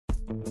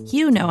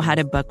You know how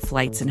to book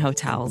flights and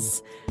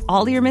hotels.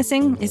 All you're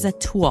missing is a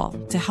tool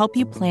to help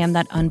you plan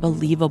that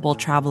unbelievable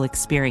travel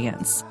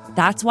experience.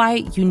 That's why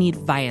you need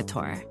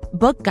Viator.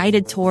 Book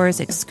guided tours,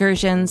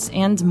 excursions,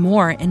 and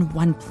more in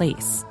one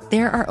place.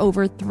 There are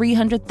over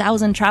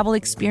 300,000 travel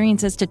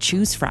experiences to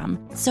choose from,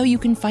 so you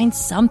can find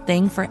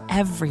something for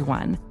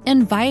everyone.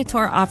 And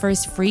Viator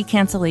offers free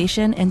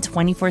cancellation and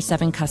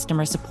 24/7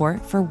 customer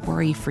support for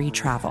worry-free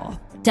travel.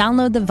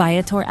 Download the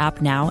Viator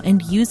app now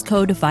and use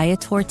code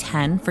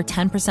Viator10 for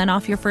 10%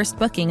 off your first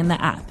booking in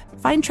the app.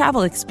 Find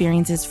travel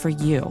experiences for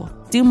you.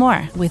 Do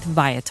more with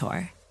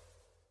Viator.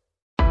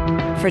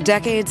 For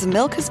decades,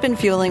 Milk has been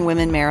fueling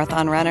women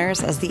marathon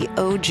runners as the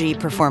OG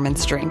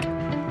performance drink.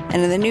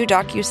 And in the new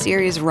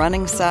docuseries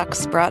Running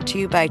Sucks, brought to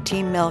you by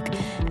Team Milk,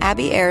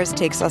 Abby Ayers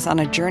takes us on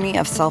a journey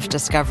of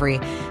self-discovery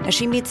as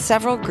she meets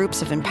several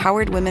groups of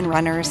empowered women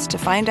runners to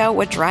find out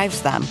what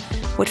drives them,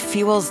 what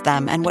fuels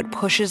them, and what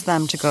pushes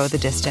them to go the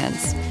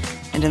distance.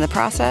 And in the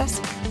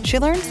process, she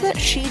learns that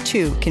she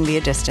too can be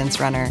a distance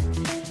runner.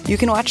 You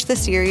can watch the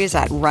series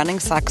at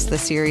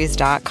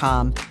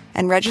runningsuckstheseries.com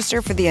and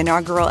register for the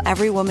inaugural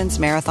Every Woman's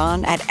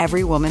Marathon at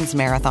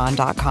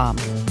everywomansmarathon.com.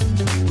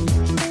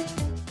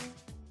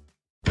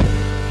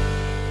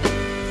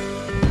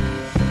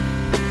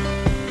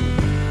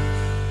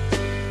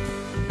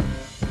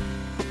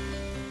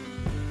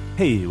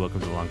 Hey, welcome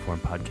to the Longform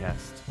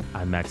Podcast.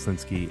 I'm Max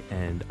Linsky,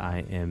 and I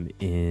am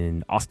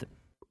in Austin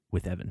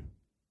with Evan.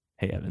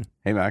 Hey, Evan.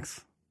 Hey,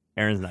 Max.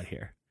 Aaron's not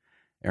here.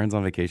 Aaron's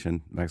on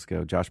vacation,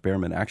 Mexico. Josh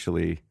Behrman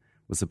actually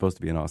was supposed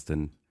to be in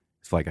Austin.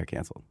 His flight got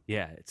canceled.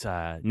 Yeah, it's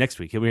next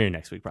week. He'll be here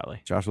next week,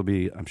 probably. Josh will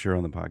be, I'm sure,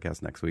 on the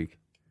podcast next week.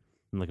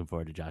 I'm looking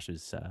forward to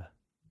Josh's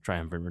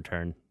triumphant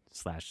return /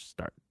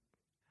 start.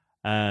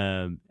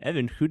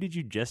 Evan, who did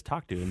you just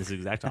talk to in this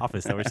exact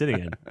office that we're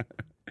sitting in?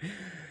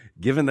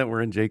 Given that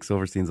we're in Jake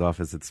Silverstein's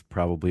office, it's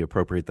probably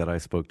appropriate that I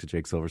spoke to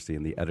Jake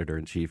Silverstein, the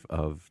editor-in-chief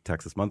of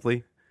Texas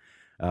Monthly,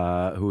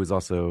 who is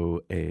also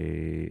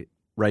a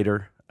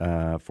writer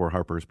for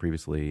Harper's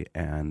previously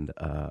and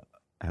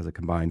has a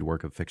combined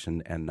work of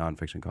fiction and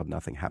nonfiction called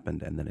Nothing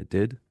Happened and Then It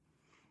Did.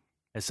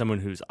 As someone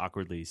who's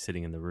awkwardly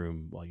sitting in the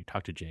room while you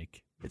talk to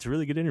Jake, it's a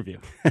really good interview.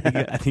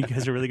 I think you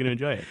guys are really going to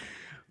enjoy it.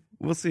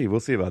 We'll see. We'll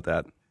see about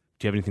that.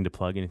 Do you have anything to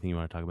plug? Anything you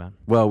want to talk about?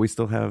 Well, we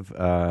still have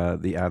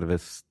the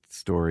Atavist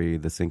story,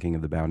 The Sinking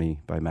of the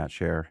Bounty by Matt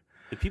Scher.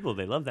 The people,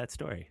 they love that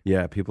story.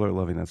 Yeah, people are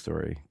loving that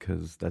story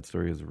because that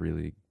story is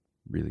really,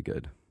 really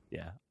good.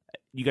 Yeah.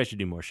 You guys should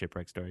do more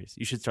shipwreck stories.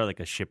 You should start like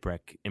a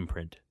shipwreck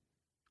imprint.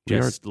 We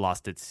Just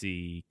lost at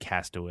sea,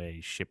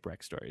 castaway,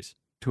 shipwreck stories.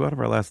 2 out of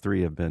our last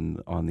 3 have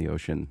been on the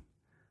ocean.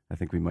 I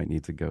think we might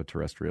need to go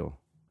terrestrial.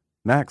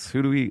 Max,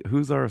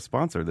 who's our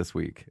sponsor this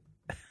week?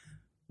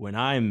 When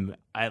I'm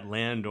at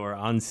land or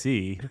on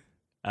sea,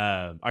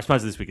 our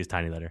sponsor this week is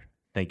Tiny Letter.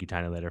 Thank you,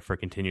 Tiny Letter, for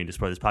continuing to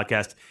support this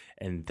podcast.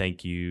 And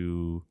thank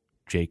you,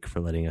 Jake, for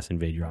letting us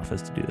invade your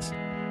office to do this.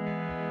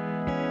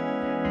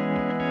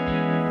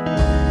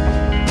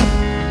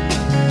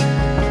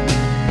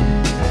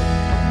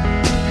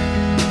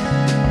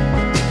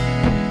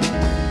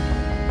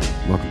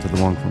 Welcome to the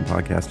Longform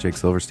Podcast, Jake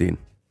Silverstein.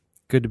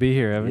 Good to be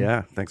here, Evan.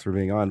 Yeah, thanks for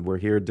being on. We're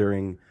here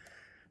during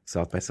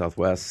South by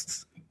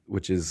Southwest,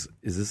 which is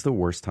this the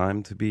worst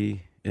time to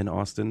be in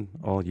Austin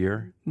all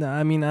year? No,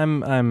 I mean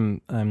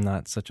I'm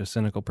not such a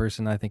cynical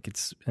person. I think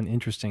it's an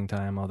interesting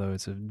time, although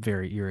it's a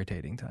very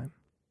irritating time.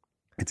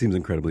 It seems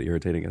incredibly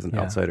irritating as an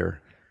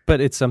outsider.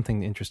 But it's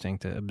something interesting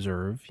to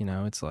observe. You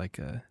know, it's like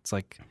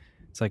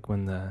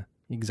when the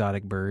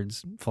exotic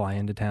birds fly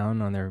into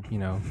town on their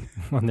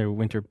on their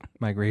winter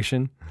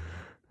migration.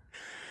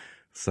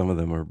 Some of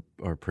them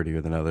are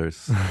prettier than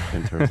others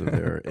in terms of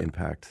their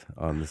impact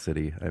on the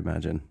city, I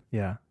imagine.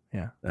 Yeah,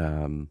 yeah.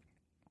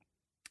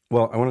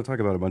 Well, I want to talk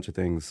about a bunch of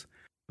things,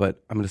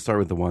 but I'm going to start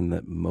with the one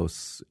that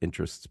most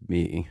interests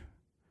me,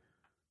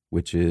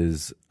 which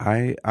is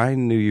I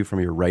knew you from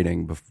your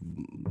writing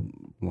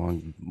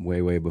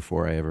way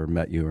before I ever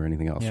met you or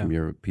anything else, from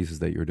your pieces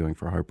that you were doing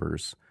for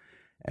Harper's.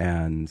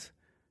 And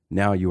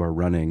now you are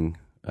running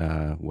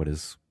what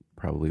is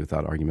probably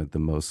without argument the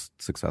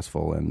most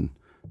successful and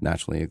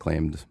nationally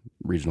acclaimed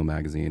regional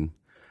magazine.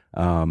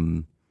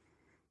 The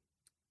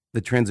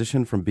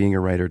transition from being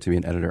a writer to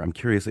being an editor, I'm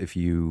curious if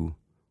you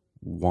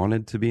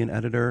wanted to be an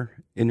editor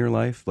in your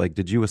life. Like,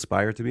 did you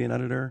aspire to be an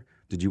editor?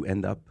 Did you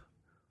end up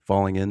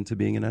falling into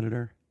being an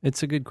editor?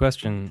 It's a good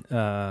question,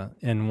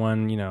 and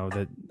one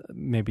that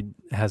maybe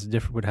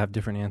would have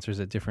different answers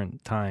at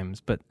different times.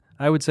 But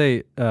I would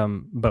say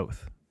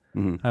both.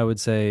 Mm-hmm. I would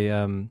say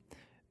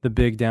the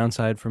big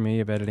downside for me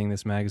of editing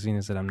this magazine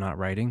is that I'm not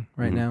writing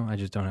right now. I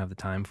just don't have the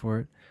time for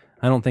it.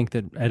 I don't think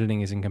that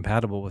editing is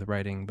incompatible with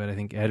writing, but I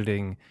think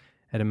editing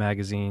at a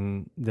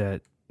magazine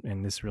that,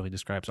 and this really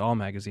describes all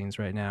magazines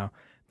right now,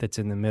 that's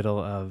in the middle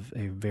of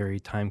a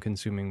very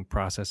time-consuming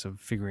process of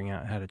figuring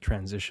out how to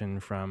transition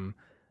from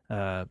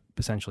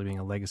essentially being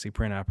a legacy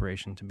print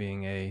operation to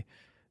being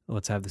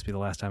let's have this be the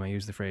last time I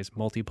use the phrase,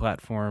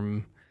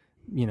 multi-platform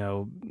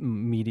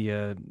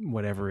media,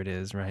 whatever it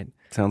is, right?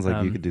 Sounds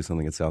like you could do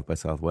something at South by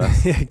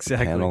Southwest.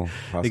 Exactly. Panel,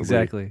 possibly.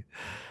 Exactly.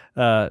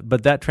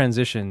 But that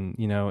transition,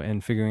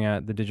 and figuring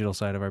out the digital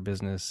side of our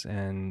business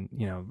and,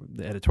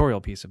 the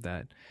editorial piece of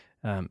that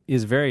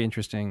is very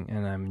interesting,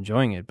 and I'm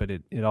enjoying it, but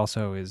it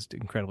also is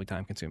incredibly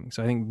time consuming.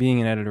 So I think being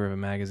an editor of a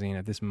magazine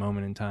at this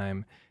moment in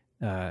time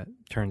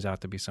turns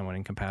out to be somewhat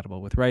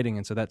incompatible with writing.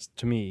 And so that's,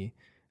 to me,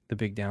 the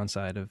big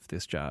downside of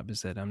this job,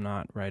 is that I'm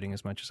not writing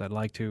as much as I'd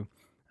like to.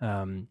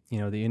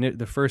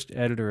 The first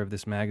editor of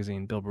this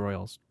magazine, Bill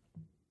Broyles,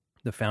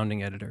 the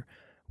founding editor,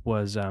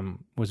 was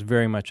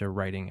very much a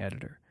writing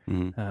editor.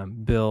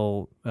 Mm-hmm.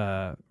 Bill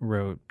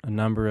wrote a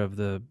number of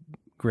the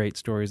great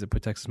stories that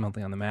put Texas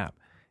Monthly on the map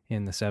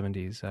in the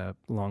 70s.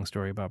 Long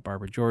story about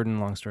Barbara Jordan,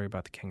 long story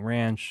about the King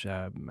Ranch.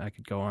 I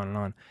could go on and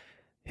on.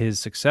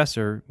 His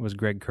successor was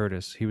Greg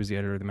Curtis. He was the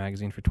editor of the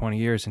magazine for 20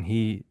 years, and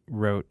he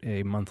wrote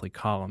a monthly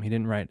column. He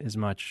didn't write as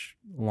much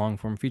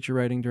long-form feature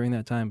writing during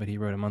that time, but he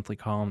wrote a monthly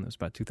column that was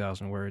about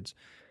 2,000 words.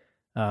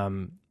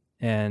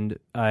 And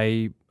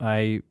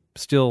I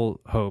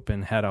still hope,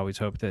 and had always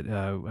hoped, that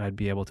I'd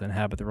be able to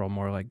inhabit the role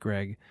more like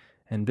Greg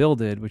and Bill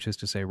did, which is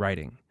to say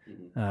writing.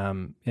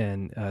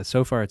 And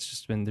so far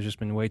there's just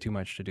been way too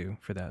much to do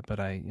for that, but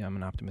I'm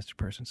an optimistic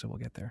person, so we'll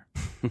get there.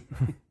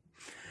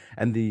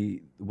 And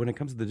when it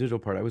comes to the digital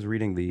part, I was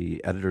reading the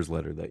editor's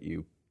letter that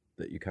you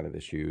kind of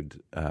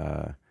issued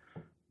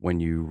when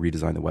you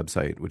redesigned the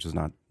website, which is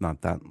not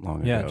that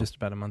long ago. Yeah, just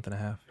about a month and a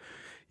half.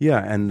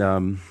 Yeah,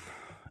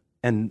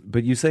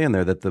 but you say in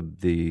there that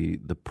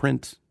the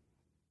print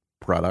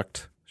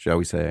product, shall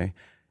we say,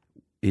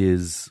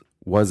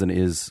 was and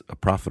is a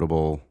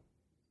profitable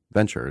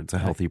venture. It's a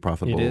healthy,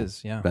 profitable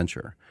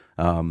venture.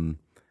 And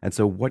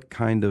so what's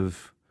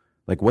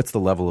the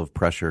level of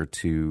pressure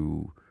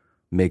to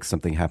make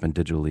something happen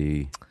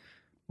digitally,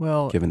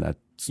 given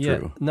that's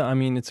true? No, I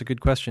mean, it's a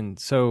good question.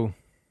 So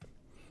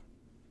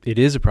it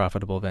is a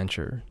profitable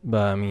venture,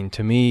 but I mean,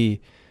 to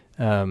me,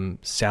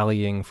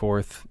 sallying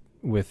forth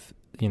with,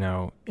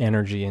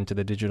 energy into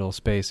the digital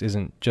space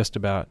isn't just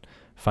about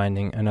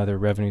finding another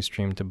revenue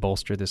stream to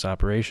bolster this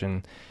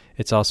operation.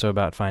 It's also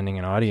about finding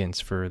an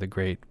audience for the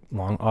great,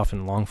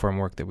 often long-form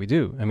work that we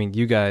do. I mean,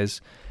 you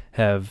guys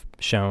have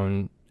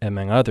shown,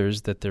 among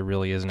others, that there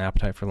really is an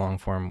appetite for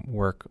long-form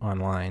work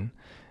online.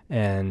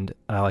 And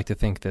I like to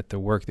think that the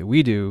work that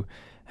we do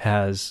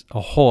has a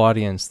whole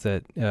audience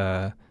that,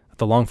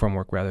 the long-form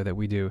work rather that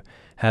we do,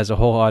 has a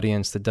whole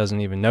audience that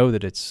doesn't even know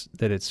that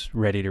it's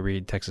ready to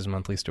read Texas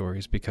Monthly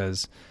stories,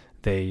 because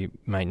they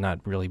might not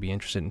really be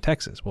interested in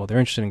Texas. Well, they're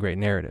interested in great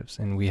narratives,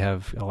 and we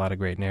have a lot of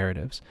great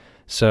narratives.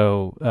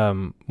 So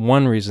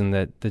one reason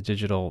that the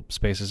digital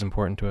space is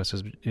important to us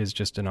is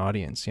just an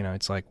audience.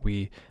 It's like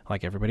we,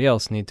 like everybody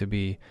else, need to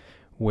be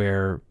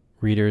where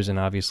readers, and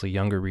obviously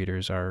younger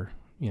readers, are,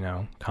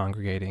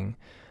 congregating.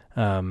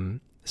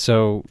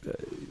 So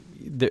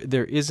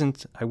there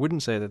isn't, I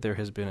wouldn't say that there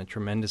has been a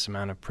tremendous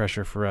amount of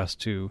pressure for us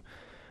to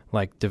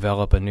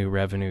develop a new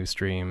revenue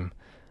stream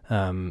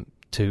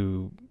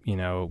to,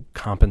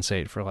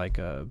 compensate for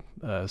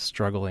a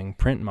struggling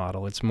print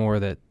model. It's more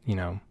that,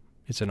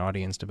 it's an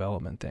audience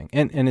development thing.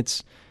 And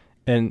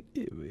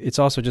it's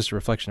also just a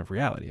reflection of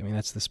reality. I mean,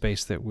 that's the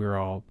space that we're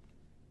all,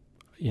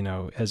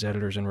 as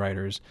editors and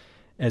writers,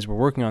 as we're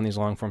working on these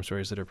long form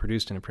stories that are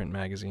produced in a print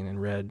magazine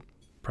and read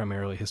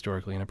primarily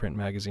historically in a print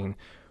magazine,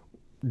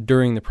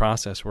 during the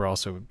process, we're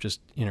also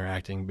just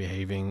interacting,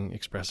 behaving,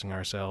 expressing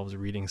ourselves,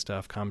 reading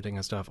stuff, commenting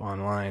on stuff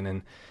online.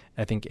 And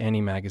I think any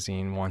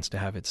magazine wants to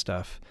have its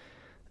stuff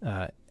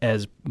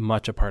as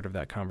much a part of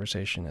that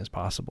conversation as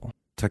possible.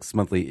 Texas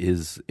Monthly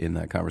is in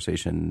that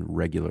conversation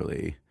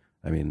regularly.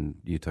 I mean,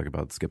 you talk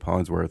about Skip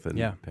Hollingsworth and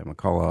Pam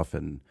McAuliffe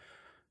and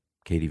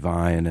Katie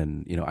Vine,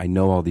 and I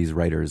know all these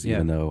writers,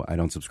 even though I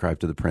don't subscribe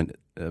to the print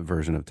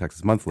version of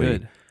Texas Monthly.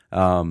 Good.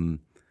 And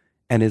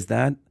is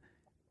that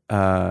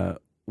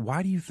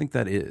why do you think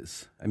that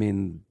is? I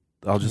mean,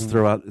 I'll just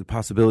throw out the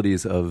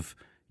possibilities of,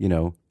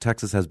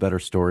 Texas has better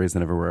stories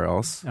than everywhere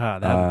else.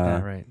 That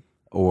right.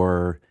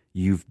 Or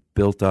you've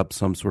built up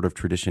some sort of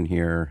tradition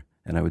here,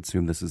 and I would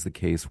assume this is the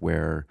case,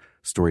 where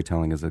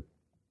storytelling is a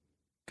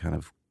kind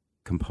of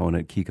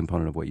key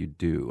component of what you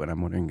do. And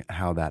I'm wondering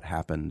how that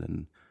happened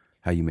and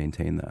how you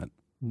maintain that.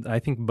 I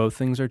think both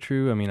things are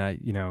true. I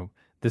mean,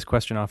 this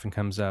question often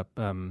comes up.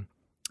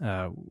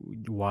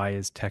 Why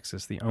is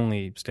Texas the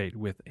only state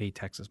with a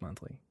Texas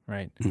Monthly,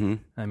 right? Mm-hmm.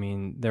 I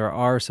mean, there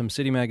are some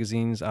city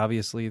magazines,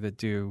 obviously, that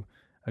do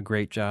a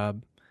great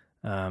job.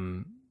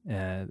 And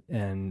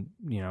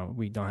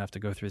we don't have to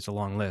go through, it's a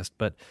long list,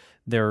 but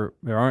there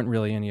aren't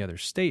really any other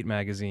state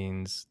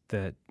magazines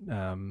that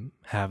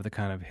have the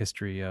kind of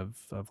history of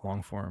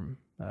long-form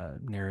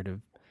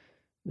narrative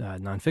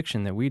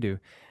nonfiction that we do.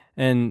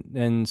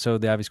 And so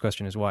the obvious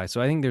question is why.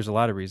 So I think there's a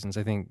lot of reasons.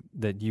 I think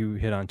that you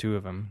hit on two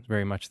of them. It's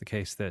very much the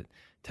case that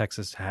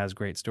Texas has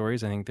great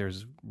stories. I think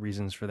there's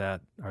reasons for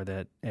that are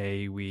that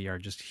A, we are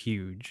just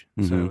huge.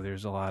 Mm-hmm. So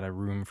there's a lot of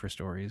room for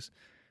stories.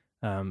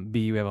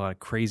 B, we have a lot of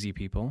crazy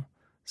people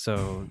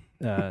So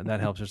that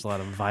helps. There's a lot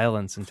of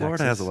violence in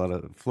Florida Texas.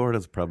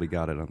 Florida's probably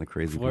got it on the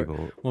crazy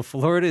people. Well,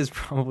 Florida is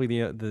probably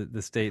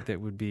the state that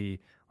would be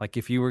like,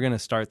 if you were going to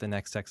start the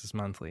next Texas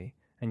Monthly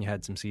and you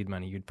had some seed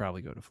money, you'd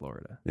probably go to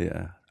Florida.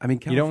 Yeah. I mean,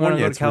 California, you don't want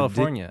to go to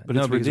California. But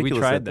no, it's because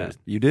ridiculous. We tried that.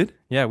 You did?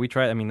 Yeah, we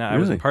tried. I mean, I Really?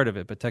 wasn't part of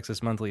it, but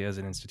Texas Monthly as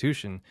an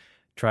institution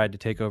tried to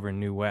take over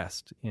New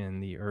West in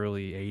the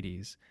early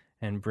 80s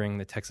and bring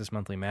the Texas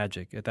Monthly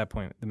magic. At that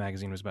point, the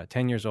magazine was about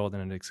 10 years old,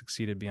 and it had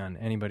succeeded beyond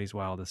anybody's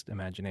wildest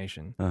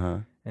imagination. Uh-huh.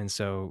 And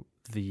so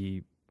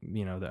the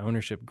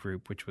ownership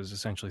group, which was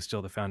essentially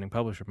still the founding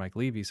publisher, Mike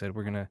Levy, said,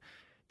 we're going to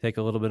take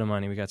a little bit of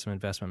money. We got some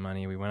investment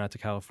money. We went out to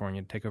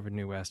California to take over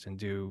New West and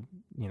do,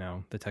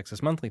 the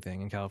Texas Monthly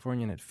thing in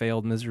California, and it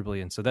failed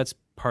miserably. And so that's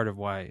part of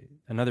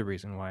another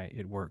reason why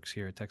it works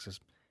here at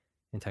Texas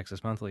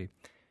Monthly,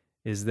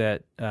 is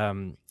that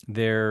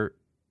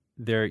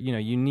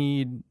you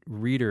need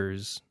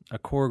readers, a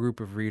core group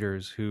of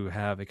readers who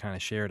have a kind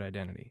of shared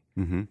identity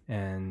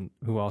and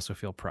who also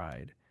feel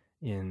pride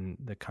in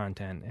the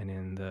content and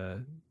in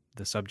the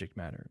subject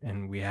matter.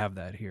 And we have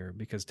that here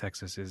because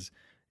Texas is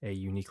a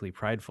uniquely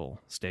prideful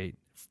state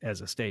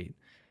as a state.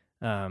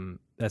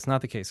 That's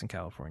not the case in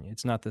California.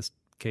 It's not this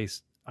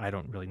case. I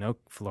don't really know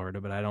Florida,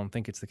 but I don't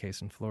think it's the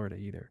case in Florida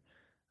either.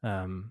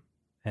 And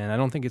I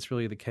don't think it's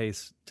really the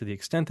case to the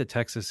extent that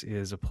Texas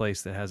is a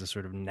place that has a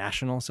sort of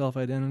national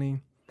self-identity.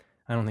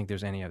 I don't think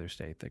there's any other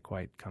state that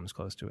quite comes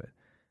close to it.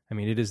 I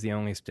mean, it is the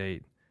only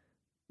state.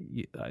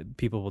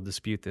 People will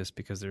dispute this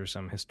because there are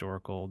some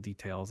historical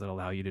details that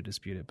allow you to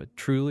dispute it. But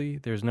truly,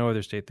 there's no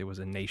other state that was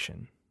a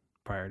nation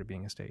prior to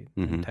being a state.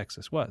 And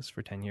Texas was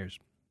for 10 years.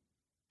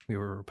 We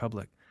were a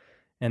republic.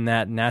 And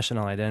that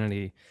national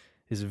identity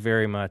is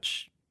very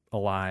much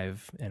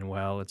alive and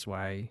well. It's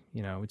why,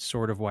 it's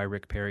sort of why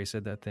Rick Perry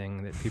said that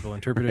thing that people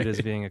interpreted as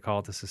being a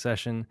call to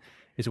secession.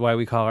 It's why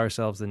we call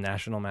ourselves the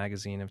National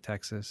Magazine of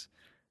Texas.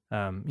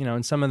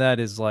 And some of that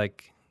is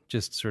like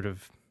just sort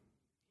of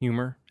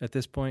humor at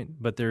this point,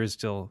 but there is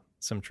still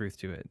some truth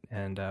to it.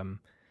 And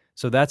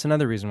so that's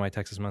another reason why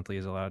Texas Monthly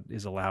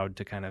is allowed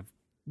to kind of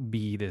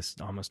be this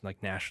almost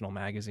like national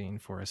magazine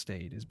for a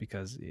state, is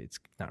because it's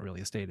not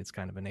really a state, it's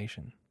kind of a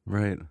nation.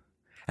 Right.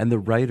 And the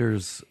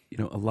writers,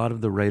 a lot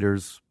of the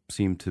writers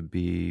seem to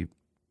be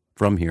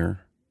from here,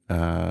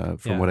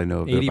 from what I know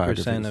of their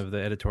biographies. 80% of the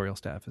editorial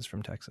staff is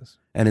from Texas.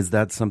 And is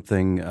that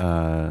something,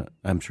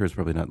 I'm sure it's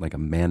probably not like a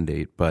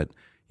mandate, but,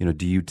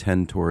 do you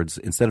tend towards,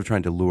 instead of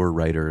trying to lure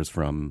writers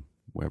from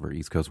wherever,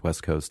 East Coast,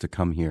 West Coast, to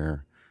come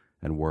here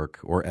and work,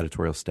 or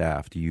editorial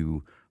staff,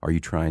 are you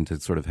trying to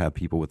sort of have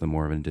people with a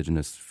more of an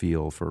indigenous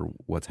feel for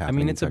what's happening? I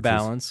mean, it's a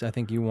balance. I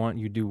think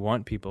you do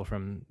want people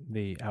from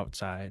the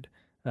outside,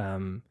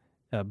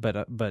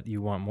 but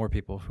you want more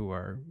people who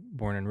are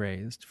born and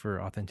raised for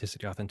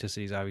authenticity.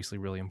 Authenticity is obviously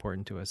really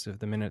important to us. If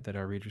the minute that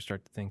our readers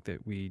start to think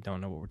that we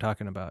don't know what we're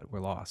talking about, we're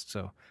lost.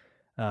 So,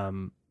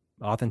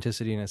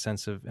 authenticity in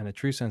a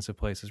true sense of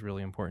place is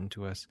really important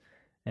to us.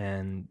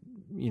 And,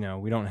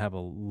 we don't have a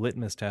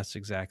litmus test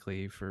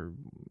exactly for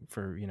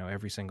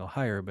every single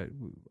hire, but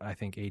I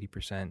think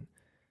 80%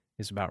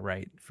 is about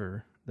right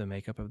for the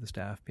makeup of the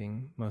staff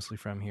being mostly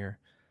from here.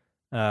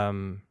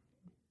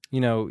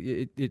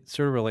 It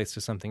sort of relates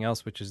to something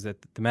else, which is that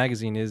the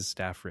magazine is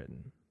staff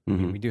written. I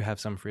mean, we do have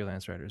some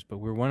freelance writers, but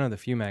we're one of the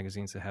few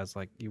magazines that has,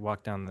 like, you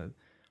walk down the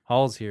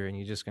halls here and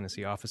you're just going to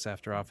see office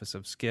after office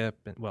of Skip.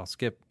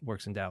 Skip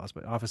works in Dallas,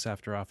 but office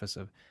after office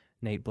of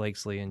Nate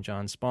Blakesley and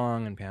John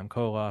Spong and Pam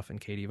Koloff and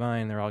Katie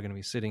Vine. They're all going to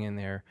be sitting in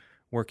there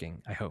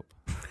working, I hope.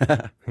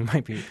 It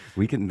might be.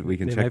 We can check that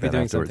They might be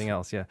doing afterwards. something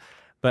else, yeah.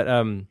 But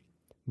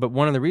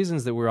one of the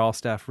reasons that we're all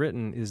staff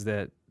written is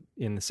that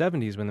in the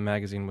 70s, when the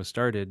magazine was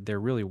started, there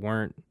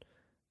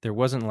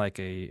wasn't like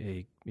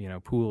a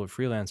pool of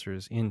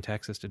freelancers in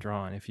Texas to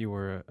draw on. If you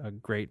were a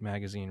great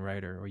magazine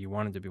writer or you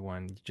wanted to be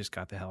one, you just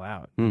got the hell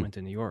out. You went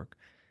to New York.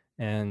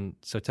 And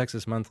so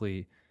Texas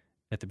Monthly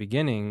at the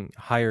beginning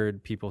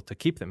hired people to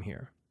keep them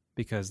here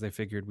because they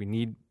figured we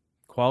need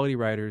quality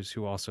writers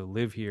who also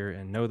live here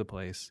and know the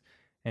place.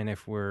 And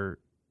if we're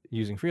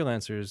using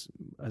freelancers,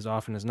 as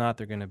often as not,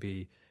 they're going to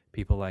be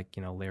people like,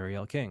 Larry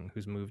L. King,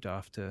 who's moved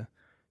off to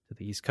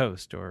the East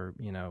Coast, or,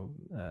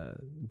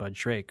 Bud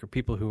Shrake, or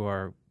people who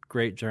are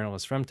great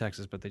journalists from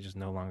Texas, but they just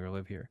no longer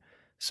live here.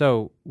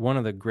 So one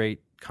of the great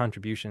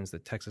contributions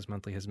that Texas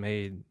Monthly has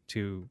made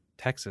to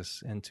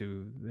Texas and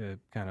to the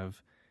kind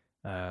of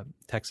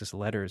Texas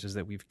letters is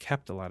that we've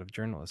kept a lot of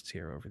journalists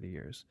here over the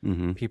years.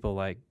 People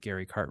like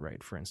Gary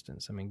Cartwright, for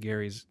instance. I mean,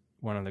 Gary's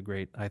one of the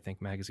great, I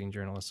think, magazine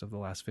journalists of the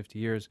last 50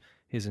 years.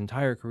 His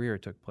entire career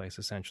took place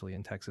essentially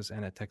in Texas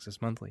and at Texas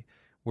Monthly.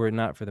 Were it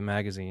not for the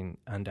magazine,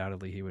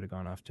 undoubtedly he would have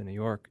gone off to New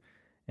York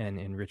and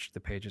enriched the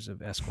pages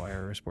of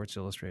Esquire or Sports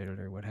Illustrated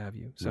or what have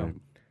you. So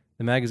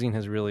the magazine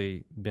has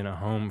really been a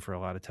home for a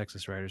lot of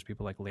Texas writers,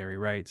 people like Larry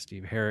Wright,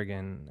 Steve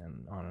Harrigan,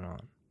 and on and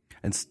on.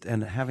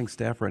 And having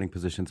staff writing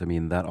positions, I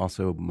mean, that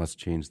also must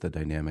change the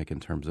dynamic in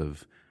terms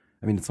of,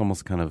 I mean, it's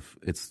almost kind of,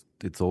 it's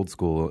old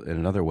school in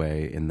another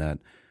way, in that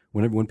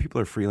when people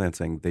are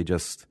freelancing, they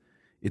just,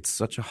 it's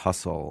such a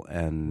hustle,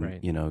 and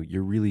Right.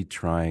 you're really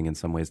trying in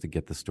some ways to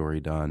get the story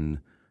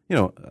done.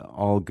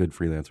 All good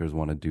freelancers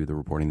want to do the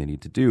reporting they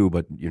need to do,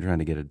 but you're trying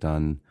to get it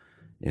done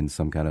in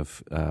some kind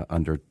of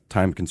under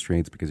time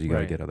constraints because you got to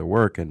Right. get other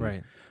work and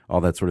Right.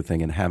 all that sort of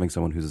thing. And having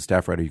someone who's a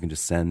staff writer you can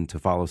just send to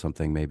follow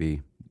something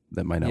maybe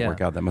that might not Yeah.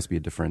 work out, that must be a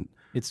different.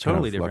 It's kind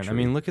totally of different. I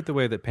luxury. mean, look at the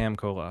way that Pam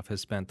Koloff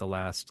has spent the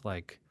last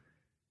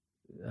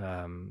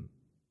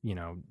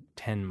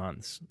 10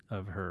 months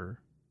of her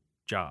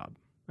job.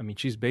 I mean,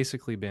 she's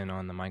basically been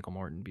on the Michael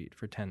Morton beat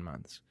for 10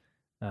 months.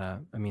 I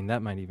mean,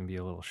 that might even be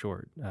a little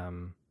short.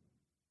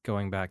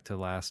 Going back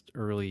to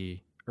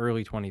early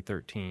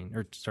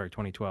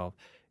 2012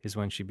 is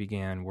when she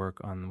began work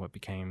on what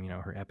became,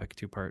 her epic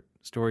 2-part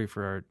story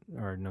for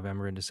our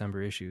November and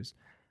December issues.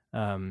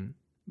 And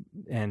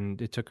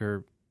it took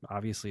her,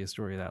 obviously a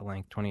story of that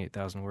length,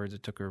 28,000 words,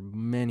 it took her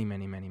many,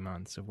 many, many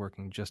months of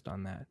working just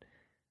on that.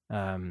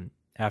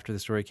 After the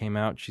story came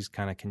out, she's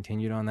kind of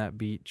continued on that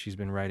beat. She's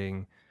been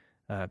writing,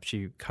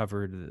 she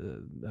covered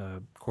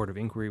the Court of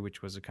Inquiry,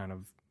 which was a kind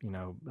of,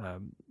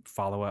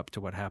 follow-up to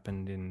what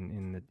happened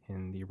in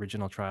the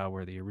original trial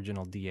where the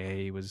original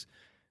DA was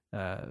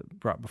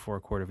brought before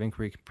a Court of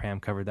Inquiry. Pam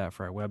covered that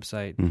for our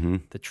website. Mm-hmm.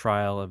 The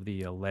trial of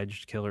the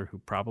alleged killer who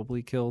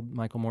probably killed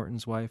Michael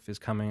Morton's wife is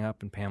coming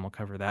up, and Pam will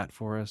cover that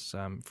for us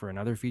for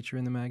another feature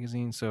in the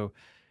magazine. So,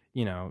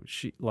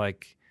 she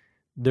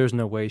there's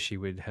no way she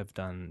would have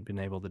been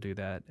able to do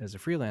that as a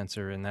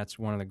freelancer, and that's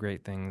one of the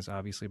great things,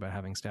 obviously, about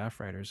having staff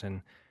writers.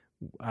 And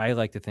I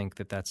like to think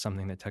that that's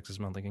something that Texas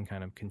Monthly can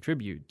kind of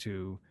contribute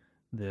to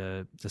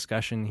the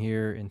discussion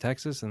here in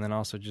Texas, and then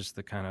also just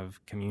the kind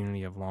of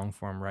community of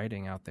long-form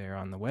writing out there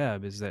on the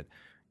web, is that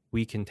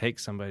we can take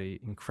somebody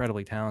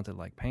incredibly talented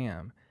like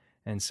Pam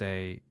and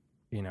say,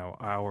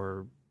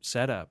 our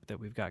setup that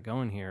we've got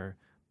going here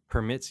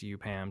permits you,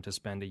 Pam, to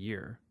spend a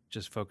year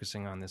just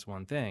focusing on this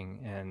one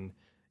thing, and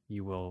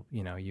you'll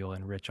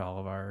enrich all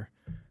of our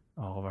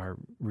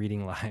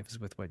reading lives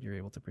with what you're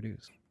able to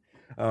produce.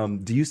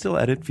 Do you still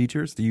edit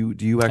features? Do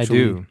you actually?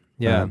 I do.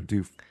 Yeah.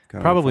 Do kind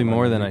of Probably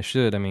more than editing? I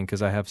should. I mean,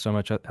 because I have so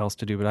much else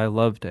to do, but I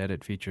love to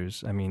edit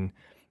features. I mean,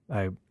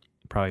 I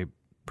probably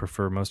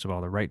prefer most of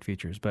all to write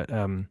features, but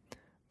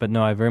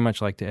no, I very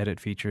much like to edit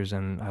features,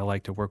 and I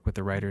like to work with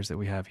the writers that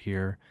we have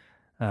here.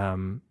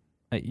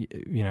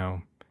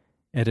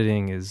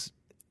 Editing is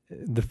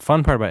the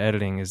fun part about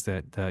editing is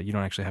that you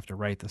don't actually have to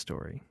write the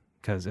story,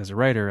 because as a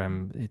writer,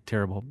 I'm a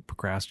terrible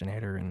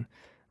procrastinator, and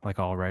like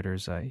all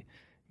writers, I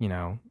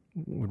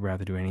would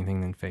rather do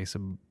anything than face a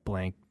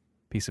blank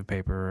piece of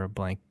paper or a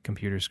blank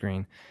computer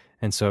screen.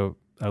 And so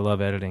I love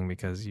editing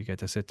because you get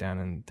to sit down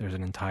and there's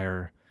an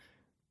entire,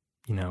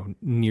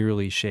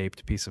 nearly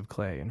shaped piece of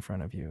clay in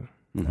front of you.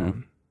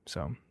 Mm-hmm.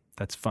 So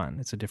that's fun.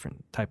 It's a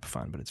different type of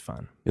fun, but it's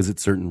fun. Is it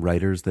certain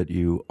writers that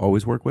you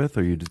always work with,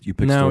 or you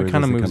pick No, stories it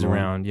kind of as they moves come along?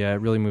 around. Yeah,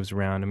 it really moves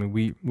around. I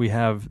mean, we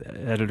have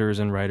editors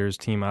and writers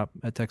team up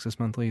at Texas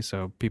Monthly,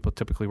 so people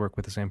typically work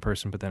with the same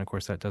person, but then, of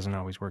course, that doesn't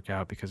always work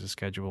out because of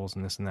schedules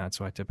and this and that,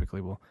 so I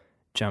typically will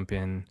jump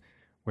in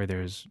where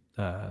there's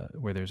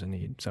a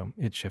need. So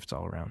it shifts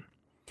all around.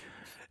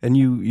 And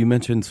you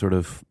mentioned sort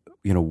of,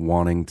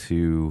 wanting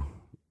to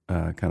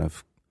kind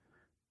of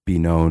be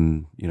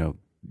known,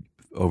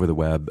 over the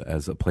web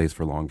as a place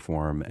for long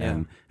form. Yeah.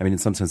 And I mean, in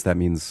some sense that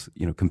means,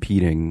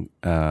 competing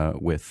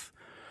with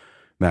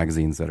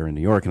magazines that are in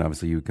New York, and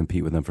obviously you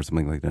compete with them for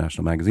something like the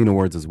National Magazine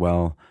Awards as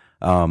well.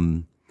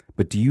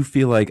 But do you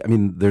feel like, I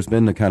mean, there's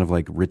been a kind of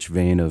like rich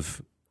vein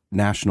of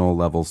national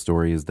level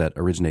stories that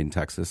originate in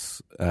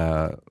Texas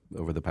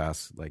over the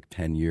past like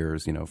 10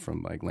 years,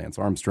 from like Lance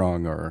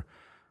Armstrong or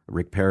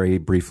Rick Perry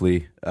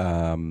briefly,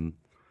 George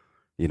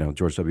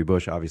W.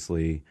 Bush,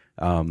 obviously.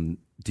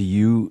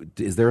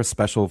 Is there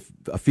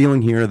a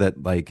feeling here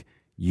that like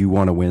you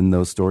want to win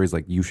those stories?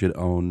 Like you should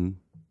own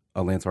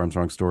a Lance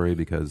Armstrong story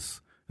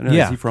because, I don't know,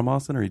 Yeah. is he from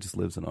Austin or he just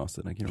lives in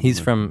Austin? I can't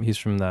remember. He's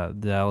from the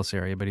Dallas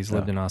area, but he's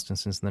lived in Austin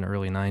since the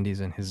early 90s,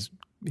 and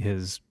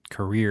his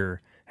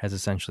career has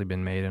essentially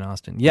been made in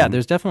Austin. Yeah,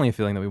 There's definitely a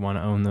feeling that we want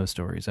to own those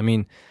stories. I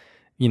mean,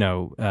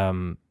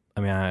 aren't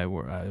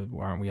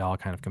we all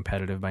kind of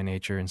competitive by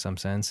nature in some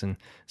sense? And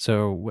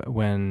so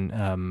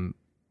when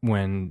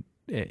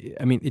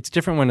it's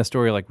different when a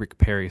story like Rick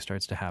Perry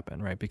starts to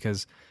happen, right?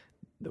 Because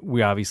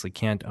we obviously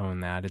can't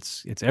own that.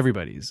 It's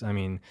everybody's. I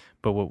mean,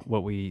 but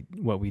what we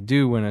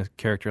do when a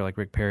character like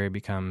Rick Perry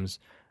becomes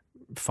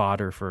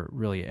fodder for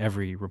really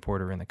every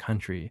reporter in the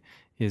country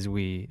is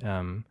we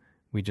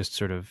just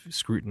sort of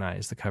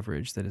scrutinize the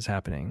coverage that is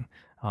happening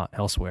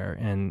elsewhere.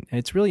 And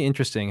it's really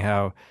interesting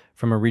how,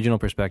 from a regional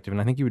perspective, and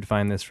I think you would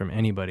find this from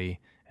anybody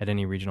at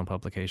any regional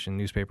publication,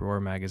 newspaper or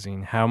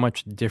magazine, how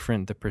much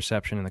different the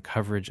perception and the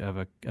coverage of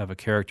a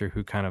character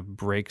who kind of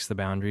breaks the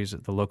boundaries,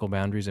 the local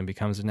boundaries, and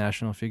becomes a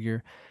national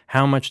figure,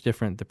 how much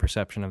different the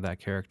perception of that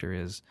character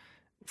is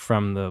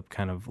from the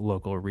kind of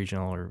local or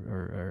regional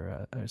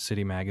or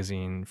city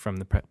magazine from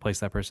the place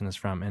that person is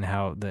from, and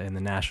how in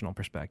the national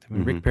perspective. I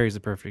mean, Rick Perry's the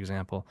perfect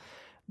example.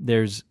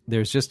 There's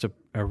just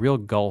a real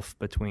gulf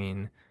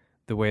between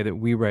the way that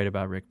we write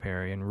about Rick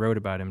Perry and wrote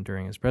about him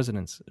during his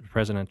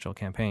presidential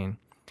campaign.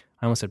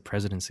 I almost said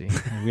presidency.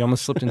 We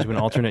almost slipped into an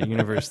alternate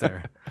universe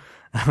there.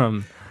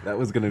 That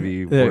was going to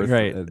be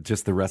worth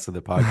just the rest of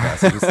the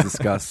podcast. Just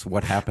discuss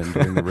what happened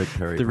during the Rick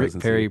Perry presidency.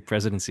 Rick Perry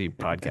presidency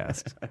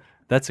podcast.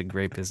 That's a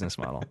great business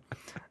model.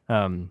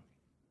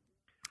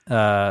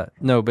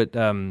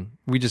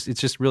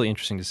 It's just really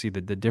interesting to see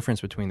the difference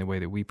between the way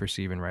that we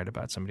perceive and write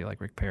about somebody like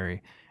Rick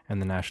Perry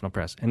and the national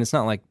press. And it's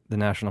not like the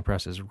national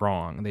press is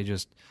wrong. We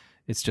just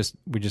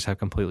have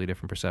completely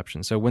different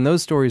perceptions. So when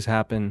those stories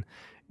happen,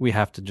 we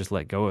have to just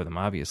let go of them,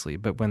 obviously.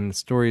 But when the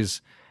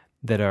stories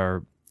that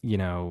are,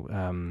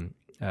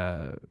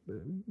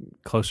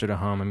 closer to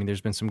home, I mean,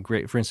 there's been some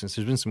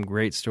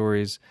great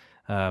stories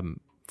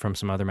from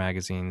some other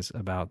magazines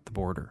about the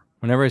border.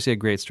 Whenever I see a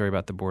great story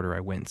about the border,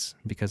 I wince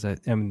because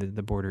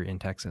the border in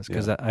Texas,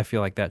 because I feel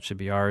like that should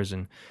be ours.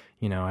 And,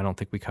 I don't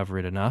think we cover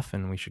it enough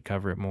and we should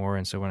cover it more.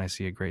 And so when I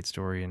see a great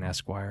story in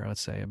Esquire, let's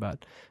say,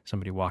 about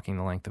somebody walking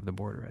the length of the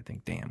border, I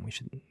think, damn,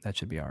 that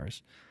should be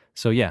ours.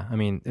 So yeah, I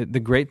mean, the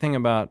great thing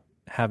about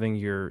having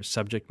your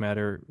subject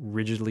matter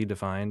rigidly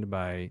defined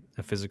by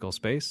a physical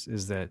space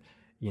is that,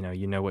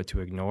 you know what to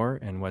ignore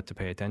and what to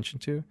pay attention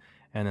to.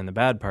 And then the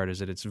bad part is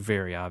that it's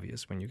very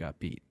obvious when you got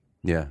beat.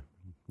 Yeah.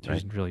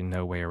 There's really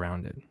no way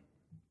around it.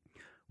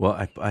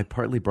 Well, I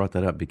partly brought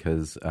that up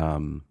because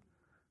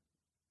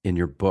in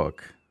your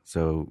book,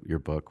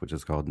 which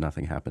is called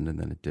Nothing Happened and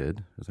Then It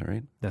Did, is that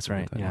right? That's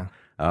right, yeah.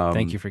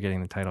 Thank you for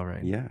getting the title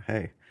right. Yeah,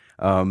 hey.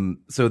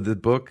 So the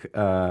book,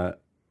 I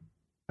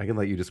can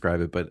let you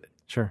describe it, but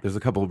sure. There's a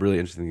couple of really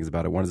interesting things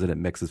about it. One is that it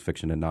mixes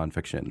fiction and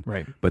nonfiction.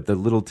 Right. But the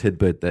little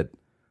tidbit that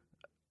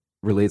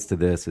relates to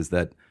this is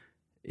that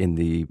in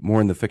the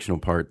fictional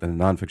part than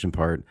the nonfiction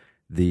part,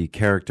 the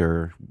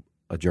character,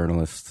 a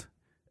journalist,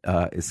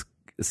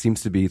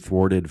 seems to be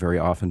thwarted very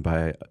often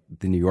by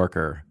the New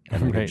Yorker.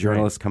 And a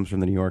journalist comes from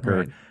the New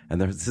Yorker, and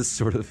there's this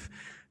sort of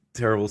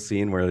terrible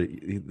scene where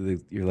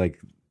you're like,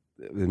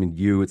 I mean,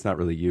 it's not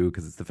really you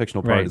because it's the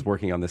fictional part is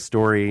working on this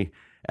story,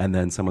 and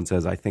then someone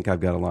says, I think I've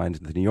got a line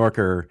to the New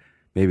Yorker.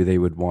 Maybe they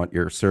would want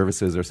your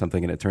services or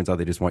something, and it turns out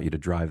they just want you to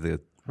drive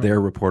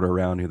their reporter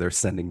around who they're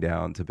sending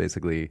down to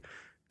basically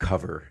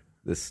cover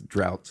this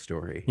drought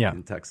story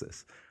in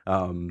Texas.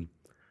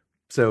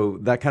 So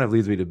that kind of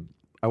leads me to,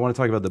 I want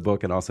to talk about the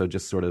book and also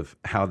just sort of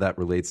how that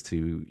relates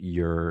to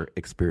your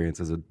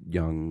experience as a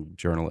young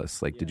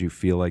journalist. Like, did you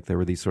feel like there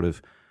were these sort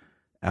of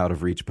out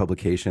of reach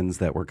publications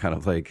that were kind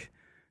of like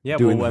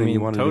doing the thing you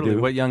wanted to do?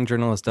 What young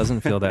journalist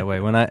doesn't feel that way?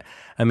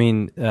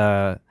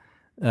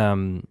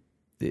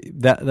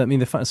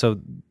 So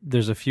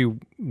there's a few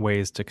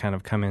ways to kind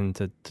of come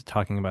into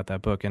talking about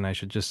that book, and I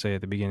should just say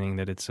at the beginning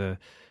that it's the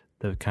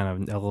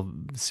kind of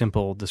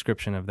simple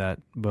description of that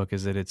book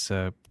is that it's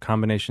a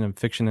combination of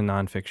fiction and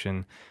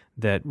nonfiction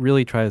that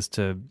really tries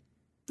to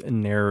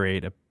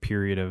narrate a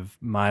period of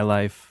my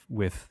life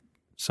with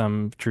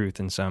some truth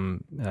and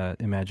some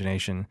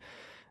imagination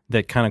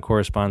that kind of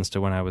corresponds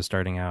to when I was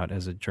starting out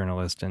as a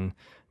journalist and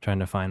trying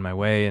to find my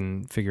way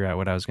and figure out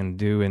what I was going to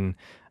do, and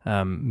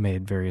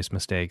made various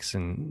mistakes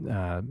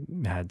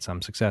and had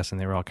some success, and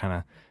they were all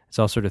it's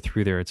all sort of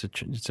through there.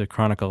 It's a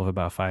chronicle of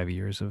about 5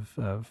 years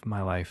of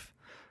my life.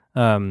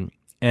 And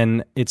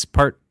it's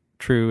part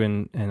true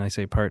and I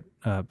say part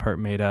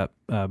made up,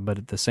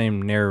 but the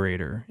same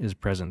narrator is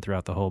present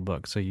throughout the whole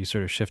book. So you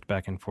sort of shift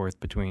back and forth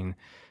between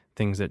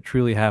things that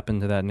truly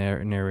happened to that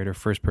narrator,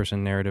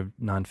 first-person narrative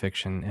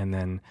nonfiction, and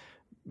then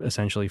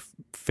essentially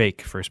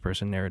fake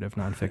first-person narrative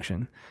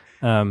nonfiction.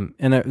 And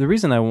the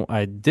reason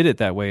I did it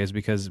that way is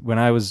because when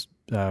I was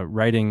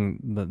writing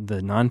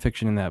the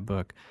nonfiction in that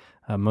book,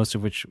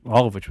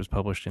 all of which was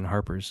published in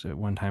Harper's at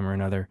one time or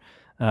another,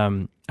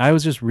 I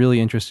was just really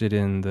interested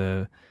in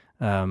the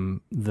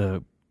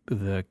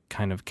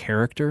kind of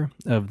character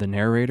of the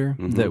narrator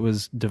that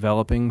was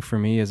developing for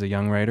me as a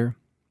young writer.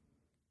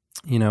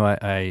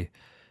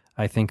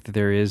 I think that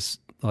there is,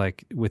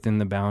 like, within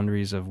the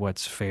boundaries of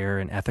what's fair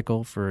and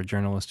ethical for a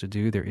journalist to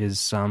do, there is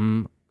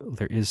some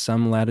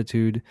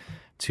latitude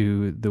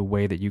to the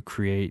way that you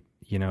create,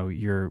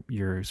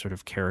 your sort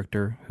of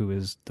character, who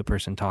is the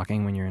person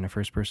talking when you're in a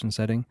first person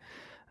setting.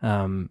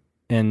 And,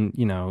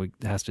 it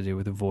has to do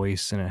with the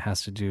voice, and it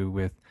has to do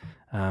with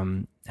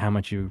how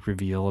much you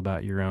reveal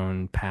about your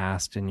own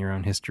past and your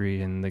own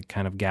history, and the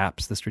kind of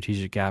gaps, the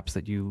strategic gaps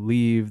that you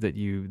leave that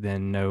you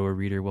then know a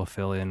reader will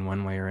fill in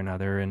one way or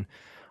another, and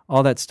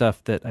all that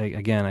stuff that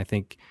I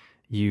think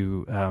there's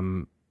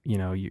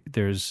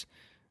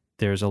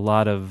a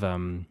lot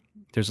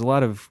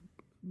of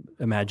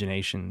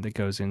imagination that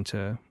goes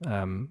into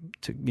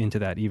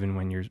that. Even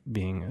when you're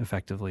being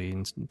effectively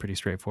and pretty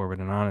straightforward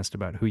and honest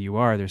about who you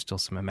are, there's still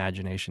some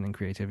imagination and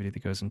creativity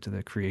that goes into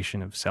the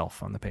creation of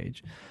self on the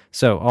page.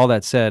 So all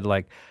that said,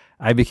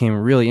 I became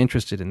really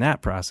interested in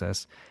that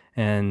process,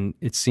 and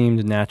it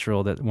seemed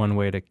natural that one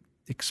way to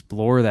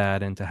explore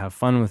that and to have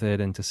fun with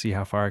it and to see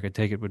how far I could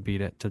take it would be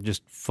to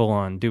just full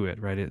on do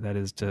it, right? That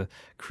is to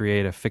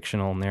create a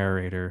fictional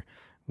narrator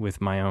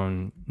with my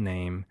own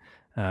name,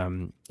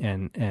 and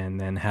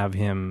then have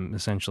him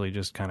essentially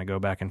just kind of go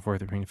back and forth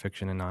between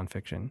fiction and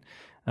nonfiction.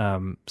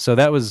 So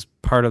that was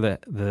part of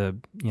the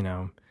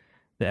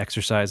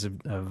exercise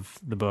of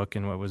the book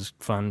and what was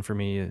fun for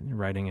me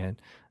writing it.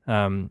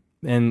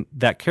 And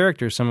that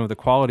character, some of the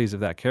qualities of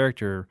that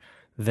character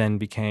then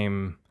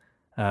became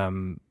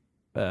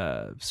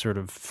sort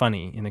of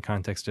funny in the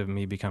context of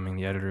me becoming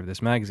the editor of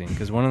this magazine.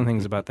 Because one of the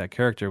things about that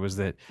character was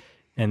that,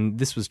 and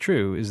this was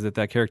true, is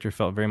that character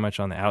felt very much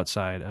on the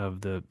outside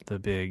of the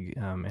big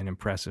and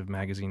impressive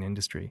magazine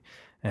industry.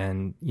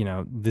 And,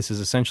 this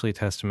is essentially a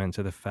testament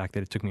to the fact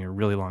that it took me a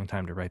really long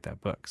time to write that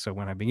book. So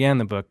when I began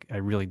the book, I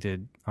really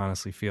did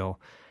honestly feel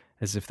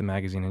as if the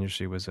magazine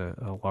industry was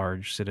a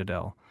large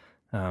citadel.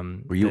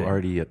 Were you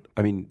already at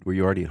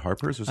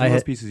Harper's, or some of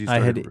those pieces you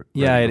started?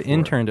 I had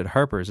interned at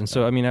Harper's, and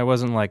so I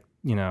wasn't like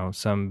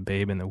some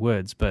babe in the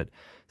woods, but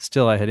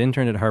still I had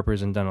interned at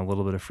Harper's and done a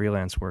little bit of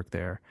freelance work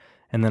there,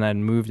 and then I'd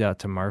moved out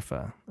to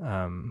Marfa,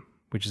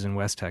 which is in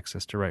West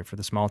Texas, to write for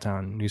the small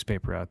town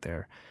newspaper out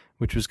there,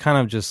 which was kind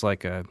of just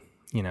like a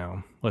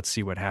let's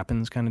see what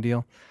happens kind of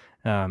deal.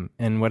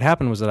 And what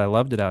happened was that I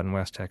loved it out in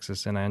West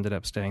Texas, and I ended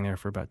up staying there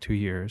for about 2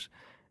 years.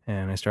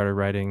 And I started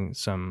writing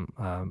some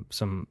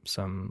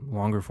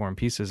longer form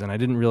pieces, and I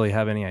didn't really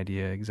have any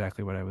idea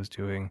exactly what I was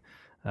doing.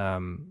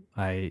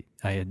 I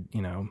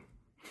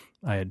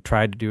had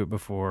tried to do it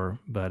before,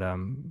 but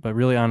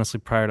really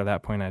honestly, prior to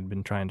that point, I'd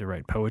been trying to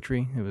write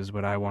poetry. It was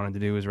what I wanted to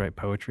do, was write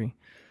poetry.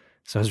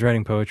 So I was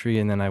writing poetry,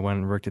 and then I went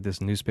and worked at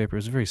this newspaper. It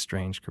was a very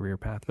strange career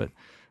path, but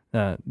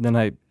then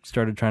I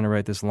started trying to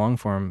write this long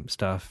form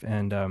stuff,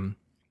 and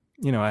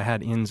I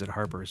had ins at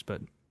Harper's,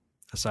 but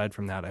aside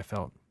from that, I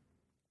felt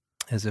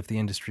as if the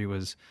industry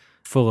was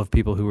full of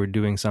people who were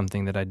doing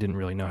something that I didn't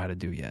really know how to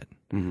do yet.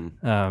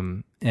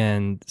 Mm-hmm.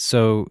 And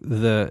so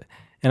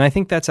and I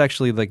think that's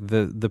actually like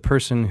the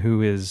person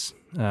who is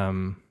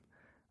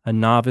a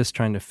novice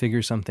trying to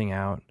figure something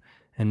out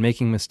and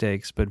making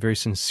mistakes, but very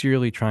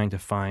sincerely trying to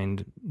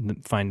find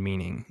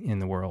meaning in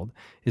the world,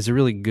 is a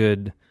really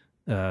good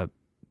kind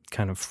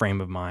of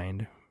frame of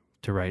mind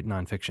to write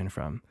nonfiction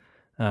from.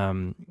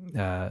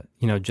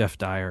 Jeff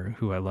Dyer,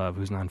 who I love,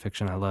 who's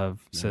nonfiction I love,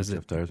 says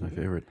Jeff Dyer's my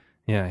favorite.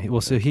 Yeah, well,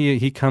 so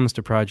he comes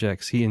to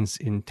projects, he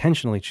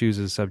intentionally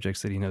chooses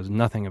subjects that he knows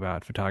nothing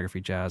about,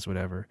 photography, jazz,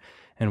 whatever,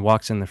 and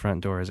walks in the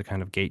front door as a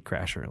kind of gate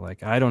crasher.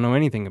 Like, I don't know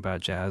anything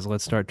about jazz,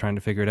 let's start trying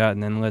to figure it out,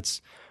 and then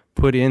let's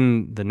put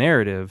in the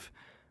narrative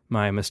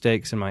my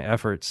mistakes and my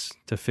efforts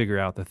to figure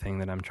out the thing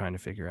that I'm trying to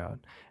figure out.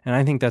 And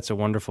I think that's a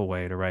wonderful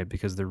way to write,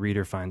 because the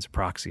reader finds a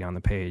proxy on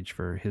the page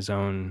for his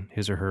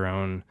or her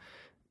own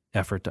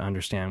effort to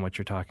understand what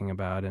you're talking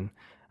about. And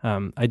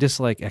I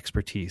dislike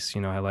expertise.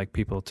 I like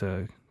people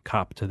to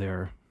cop to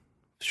their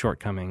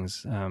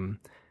shortcomings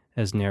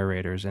as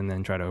narrators and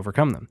then try to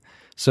overcome them.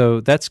 So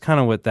that's kind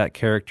of what that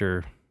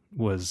character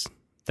was.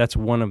 That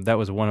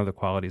was one of the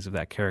qualities of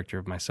that character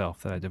of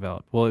myself that I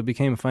developed. Well, it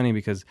became funny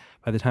because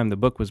by the time the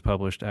book was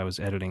published, I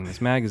was editing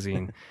this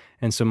magazine,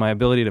 and so my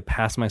ability to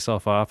pass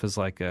myself off as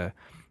like a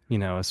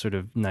sort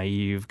of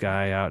naive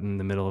guy out in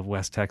the middle of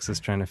West Texas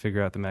trying to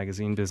figure out the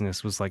magazine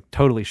business was like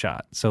totally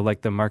shot. So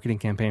like the marketing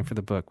campaign for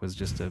the book was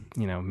just a,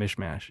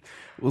 mishmash.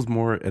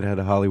 It had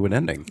a Hollywood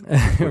ending.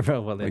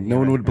 No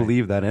one would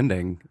believe that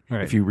ending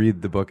if you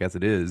read the book as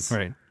it is.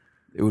 Right.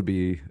 It would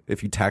be,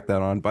 if you tack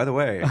that on, by the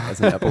way, as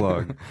an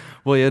epilogue.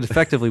 Well, it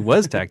effectively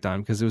was tacked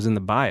on because it was in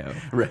the bio.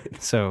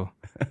 Right. So,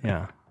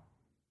 yeah.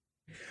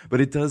 But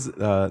it does,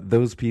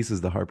 those pieces,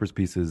 the Harper's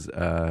pieces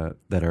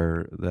that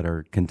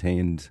are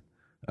contained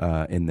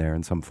in there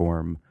in some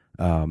form,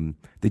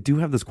 they do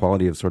have this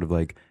quality of sort of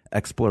like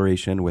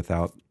exploration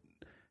without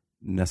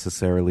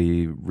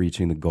necessarily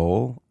reaching the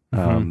goal.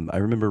 Mm-hmm. I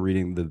remember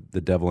reading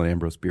the Devil and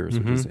Ambrose Bierce,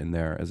 which is in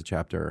there as a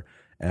chapter,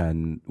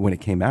 and when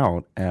it came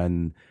out,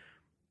 and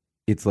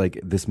it's like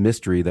this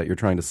mystery that you're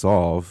trying to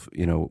solve,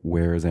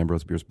 where is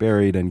Ambrose Bierce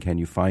buried, and can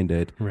you find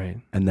it? Right.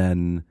 And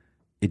then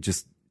it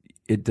just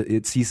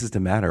it ceases to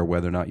matter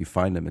whether or not you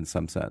find him in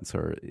some sense,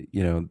 or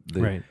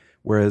right.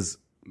 Whereas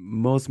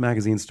most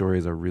magazine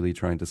stories are really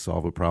trying to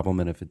solve a problem,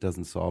 and if it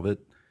doesn't solve it,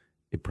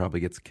 it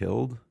probably gets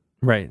killed.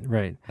 Right.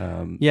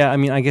 Yeah,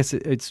 I guess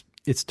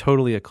it's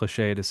totally a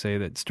cliche to say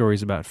that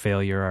stories about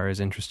failure are as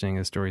interesting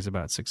as stories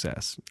about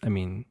success.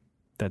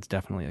 That's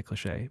definitely a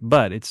cliche,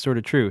 but it's sort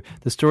of true.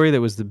 The story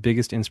that was the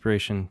biggest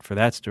inspiration for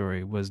that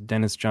story was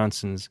Dennis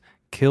Johnson's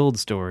Killed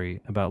story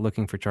about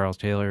looking for Charles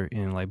Taylor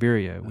in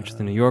Liberia, which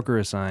the New Yorker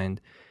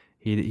assigned.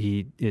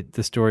 The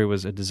story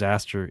was a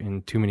disaster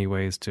in too many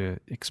ways to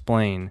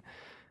explain,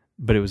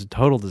 but it was a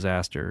total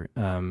disaster.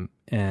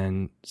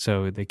 And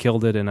so they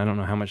killed it, and I don't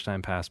know how much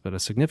time passed, but a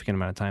significant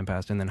amount of time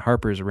passed. And then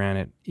Harper's ran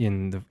it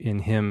in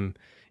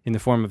the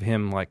form of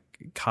him like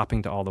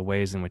copping to all the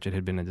ways in which it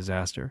had been a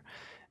disaster.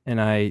 And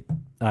I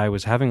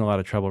was having a lot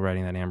of trouble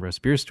writing that Ambrose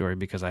Bierce story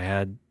because I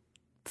had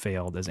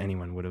failed, as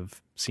anyone would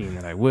have seen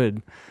that I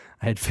would.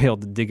 I had failed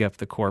to dig up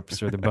the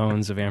corpse or the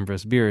bones of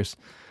Ambrose Bierce.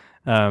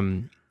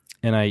 And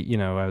I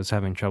was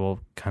having trouble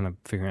kind of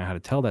figuring out how to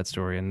tell that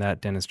story, and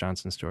that Dennis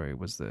Johnson story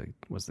was the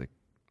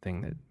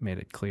thing that made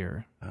it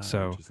clear.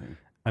 So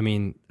I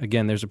mean,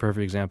 again, there's a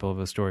perfect example of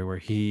a story where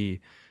he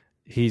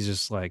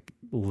just like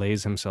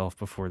lays himself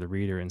before the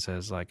reader and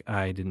says like,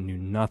 I knew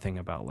nothing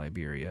about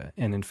Liberia.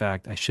 And in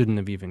fact, I shouldn't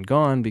have even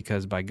gone,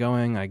 because by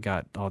going, I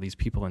got all these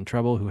people in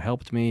trouble who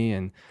helped me.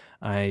 And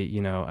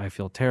I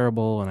feel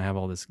terrible and I have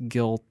all this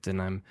guilt,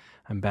 and I'm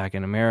back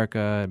in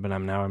America, but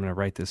I'm going to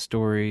write this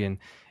story. And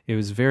it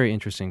was a very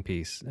interesting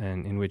piece,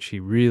 and in which he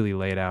really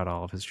laid out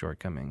all of his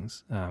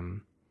shortcomings.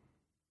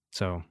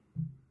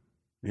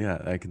 Yeah,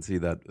 I can see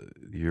that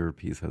your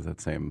piece has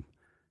that same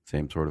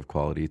sort of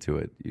quality to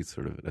it. You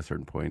sort of, at a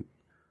certain point,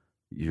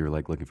 you're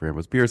like looking for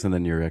Ambrose Bierce, and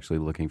then you're actually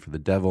looking for the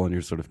devil, and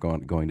you're sort of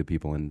going to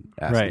people and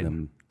asking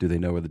them, do they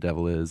know where the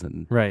devil is?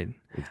 And right.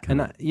 And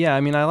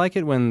I like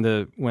it when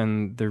the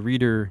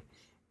reader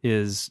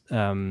is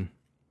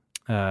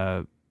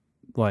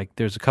like,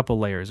 there's a couple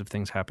layers of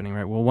things happening,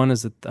 right? Well, one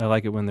is that I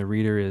like it when the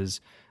reader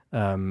is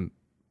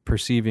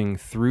perceiving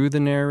through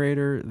the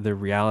narrator the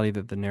reality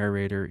that the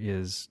narrator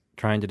is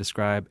trying to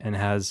describe, and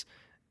has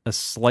a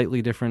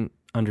slightly different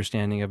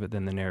understanding of it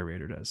than the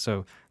narrator does.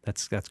 So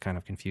that's kind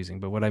of confusing.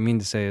 But what I mean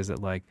to say is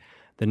that like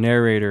the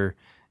narrator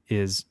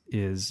is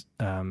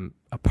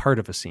a part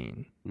of a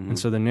scene, and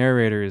so the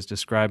narrator is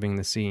describing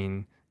the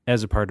scene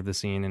as a part of the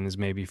scene, and is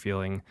maybe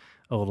feeling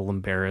a little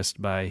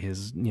embarrassed by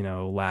his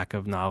lack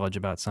of knowledge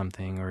about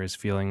something, or is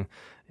feeling,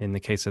 in the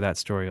case of that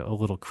story, a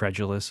little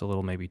credulous, a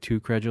little maybe too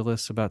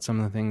credulous about some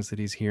of the things that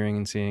he's hearing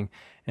and seeing,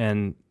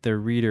 and the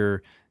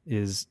reader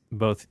is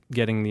both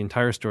getting the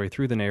entire story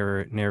through the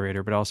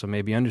narrator, but also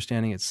maybe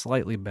understanding it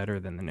slightly better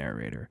than the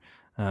narrator.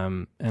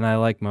 And I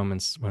like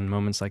moments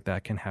like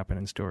that can happen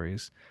in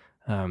stories.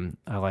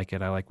 I like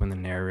it. I like when the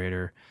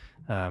narrator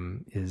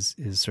is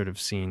sort of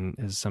seen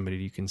as somebody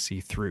you can see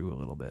through a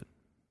little bit.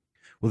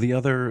 Well, the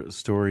other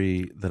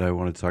story that I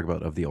wanted to talk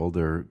about of the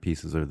older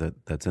pieces, or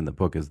that's in the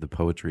book, is the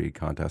poetry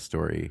contest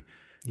story.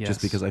 Yes.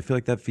 Just because I feel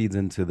like that feeds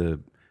into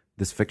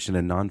this fiction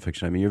and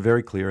nonfiction. I mean, you're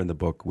very clear in the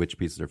book which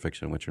pieces are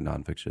fiction, which are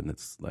nonfiction.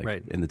 It's like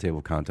right in the table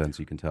of contents,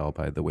 you can tell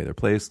by the way they're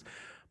placed.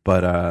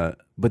 But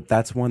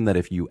that's one that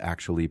if you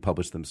actually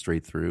publish them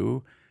straight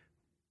through,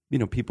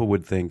 people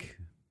would think,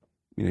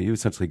 you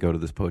essentially go to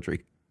this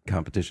poetry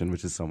competition,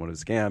 which is somewhat of a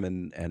scam,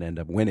 and end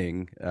up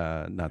winning,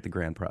 not the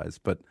grand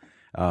prize. But,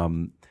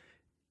 and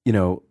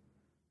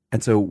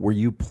so were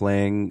you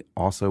playing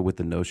also with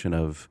the notion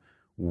of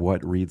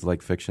what reads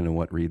like fiction and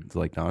what reads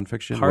like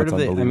nonfiction? Part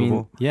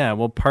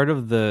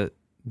of the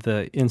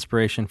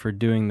inspiration for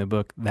doing the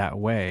book that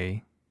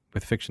way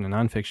with fiction and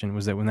nonfiction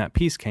was that when that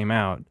piece came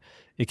out,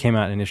 it came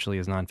out initially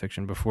as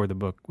nonfiction before the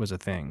book was a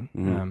thing.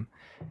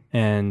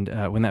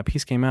 Mm-hmm. When that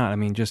piece came out, I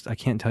mean, I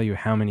can't tell you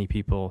how many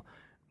people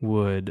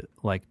would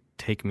like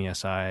take me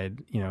aside,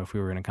 if we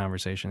were in a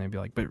conversation, they'd be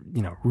like, but,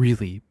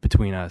 really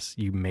between us,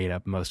 you made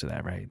up most of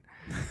that, right?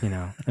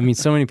 I mean,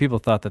 so many people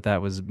thought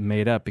that was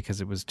made up because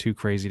it was too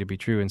crazy to be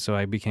true. And so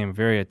I became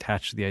very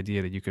attached to the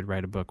idea that you could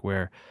write a book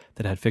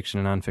that had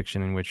fiction and nonfiction,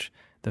 in which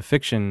the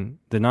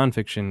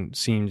nonfiction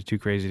seemed too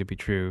crazy to be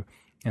true,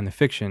 and the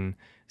fiction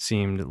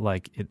seemed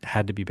like it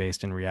had to be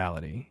based in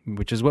reality,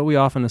 which is what we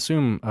often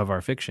assume of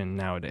our fiction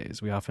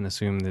nowadays. We often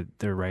assume that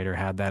the writer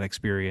had that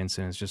experience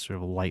and is just sort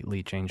of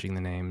lightly changing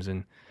the names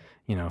and,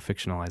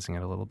 fictionalizing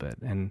it a little bit.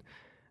 And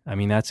I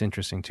mean, that's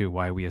interesting too,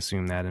 why we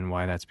assume that and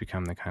why that's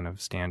become the kind of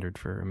standard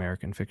for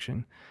American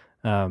fiction.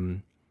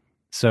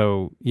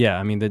 So yeah,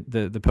 I mean,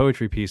 the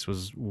poetry piece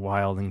was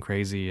wild and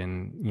crazy.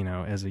 And,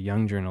 as a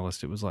young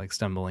journalist, it was like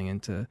stumbling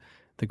into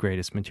the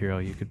greatest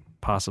material you could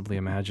possibly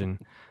imagine.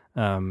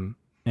 And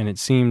it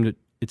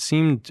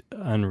seemed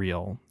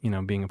unreal,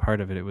 being a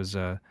part of it. It was,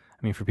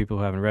 for people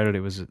who haven't read it,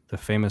 it was the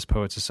Famous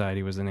Poet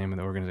Society was the name of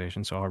the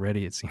organization. So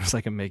already it seems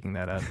like I'm making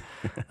that up.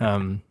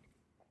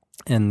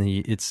 And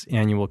its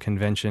annual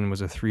convention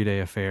was a 3-day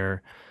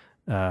affair,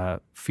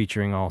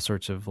 featuring all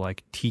sorts of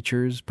like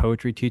teachers,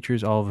 poetry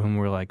teachers, all of whom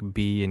were like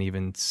B and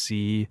even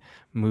C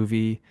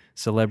movie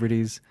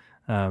celebrities,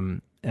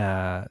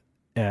 at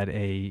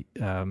a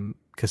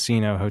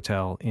casino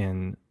hotel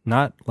in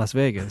not Las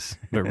Vegas,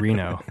 but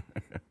Reno.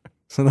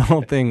 So the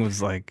whole thing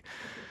was like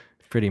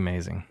pretty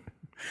amazing.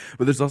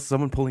 But there's also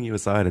someone pulling you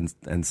aside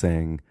and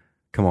saying,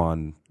 come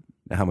on,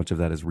 how much of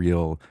that is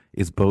real,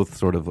 is both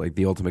sort of like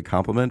the ultimate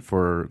compliment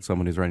for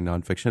someone who's writing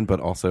nonfiction, but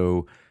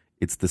also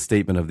it's the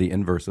statement of the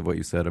inverse of what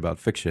you said about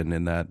fiction,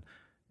 in that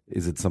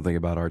is it something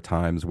about our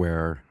times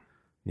where,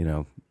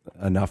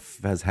 enough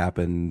has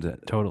happened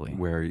totally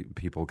where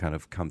people kind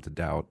of come to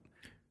doubt.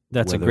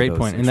 That's a great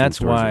point. And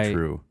that's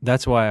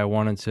why I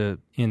wanted to,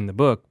 in the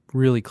book,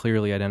 really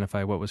clearly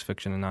identify what was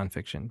fiction and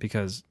nonfiction,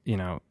 because,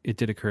 it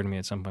did occur to me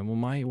at some point, well,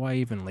 why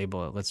even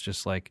label it? Let's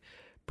just like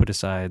put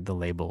aside the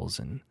labels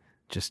and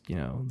just,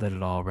 let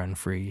it all run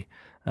free.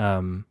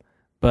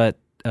 But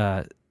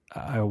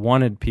I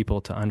wanted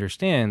people to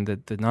understand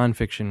that the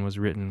nonfiction was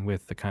written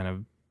with the kind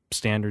of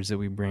standards that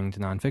we bring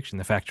to nonfiction,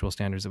 the factual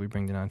standards that we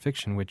bring to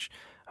nonfiction, which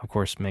of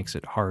course makes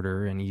it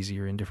harder and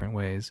easier in different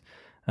ways.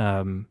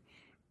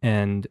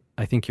 And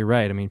I think you're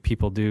right. I mean,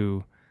 people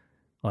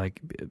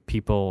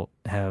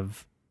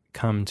have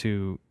come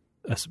to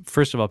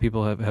first of all,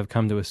 people have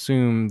come to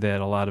assume that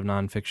a lot of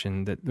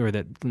nonfiction that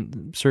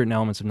certain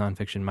elements of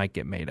nonfiction might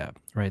get made up,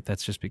 right?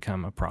 That's just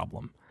become a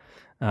problem.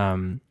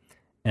 And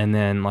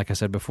then, like I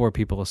said before,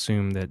 people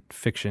assume that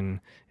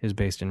fiction is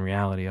based in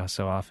reality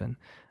so often.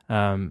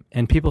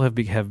 And people have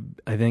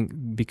I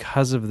think,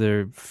 because of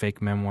the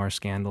fake memoir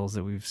scandals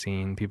that we've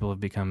seen, people have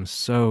become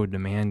so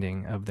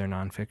demanding of their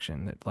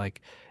nonfiction that,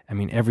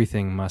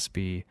 everything must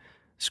be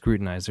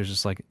scrutinized. There's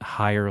just a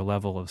higher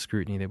level of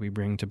scrutiny that we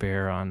bring to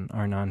bear on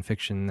our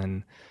nonfiction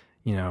than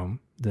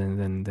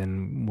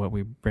what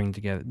we bring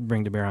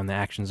to bear on the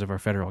actions of our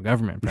federal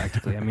government,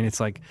 practically.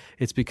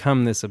 It's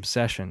become this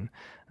obsession,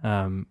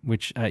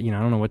 which I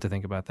don't know what to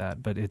think about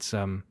that, but it's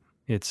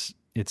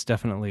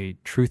definitely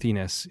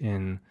truthiness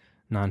in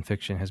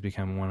nonfiction has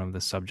become one of the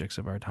subjects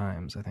of our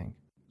times, I think.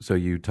 So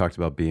you talked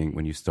about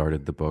when you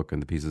started the book and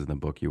the pieces in the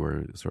book, you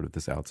were sort of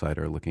this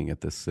outsider looking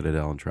at this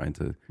citadel and trying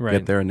to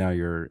get there, and now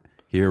you're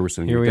here. We're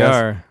sitting here. Here we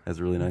are. Has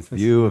a really nice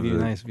view of the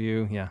nice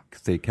view, yeah.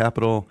 State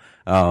capitol.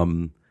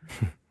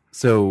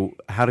 So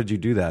how did you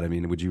do that?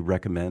 Would you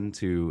recommend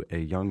to a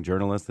young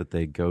journalist that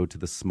they go to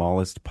the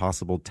smallest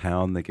possible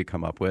town they could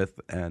come up with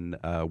and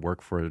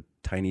work for a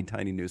tiny,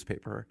 tiny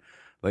newspaper?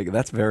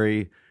 That's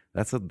a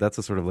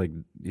sort of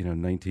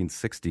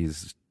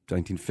 1960s,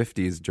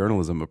 1950s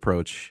journalism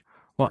approach.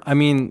 Well,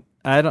 I'm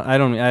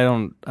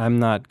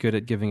not good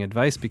at giving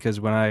advice,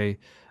 because when I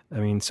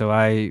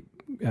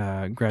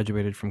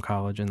graduated from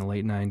college in the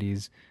late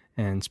 90s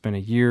and spent a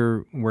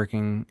year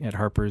working at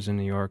Harper's in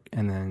New York,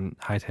 and then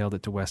hightailed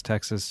it to West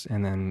Texas,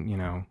 and then,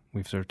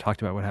 we've sort of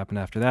talked about what happened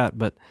after that,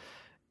 but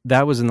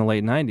that was in the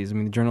late 90s.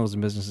 The journalism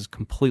business is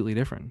completely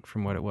different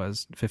from what it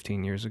was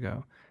 15 years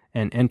ago.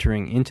 And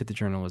entering into the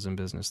journalism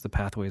business, the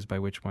pathways by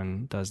which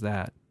one does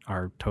that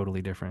are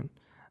totally different.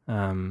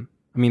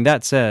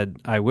 That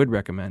said, I would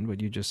recommend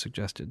what you just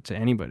suggested to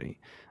anybody.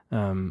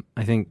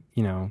 I think,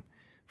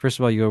 first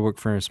of all, you go work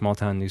for a small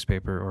town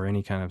newspaper or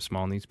any kind of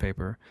small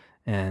newspaper,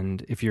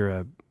 and if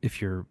your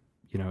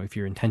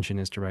intention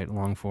is to write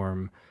long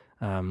form,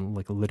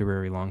 like a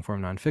literary long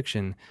form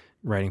nonfiction,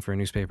 writing for a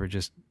newspaper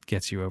just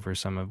gets you over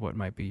some of what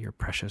might be your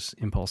precious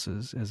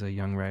impulses as a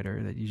young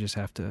writer, that you just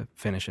have to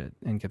finish it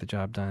and get the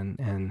job done,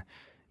 and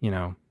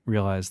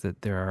realize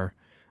that there are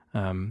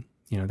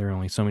there are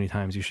only so many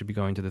times you should be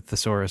going to the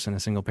thesaurus in a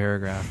single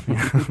paragraph.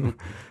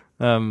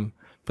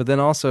 But then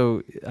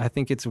also, I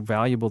think it's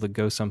valuable to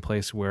go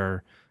someplace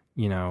where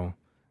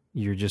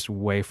you're just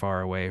way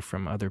far away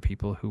from other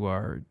people who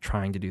are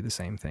trying to do the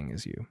same thing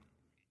as you.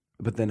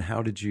 But then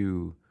how would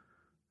you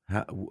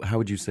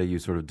say you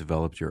sort of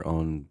developed your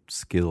own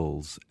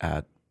skills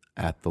at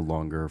the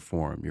longer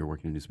form? You're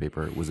working in a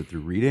newspaper. Was it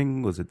through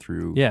reading? Was it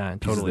through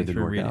totally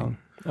through reading? Out?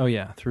 Oh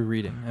yeah, through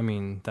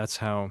reading. That's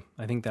how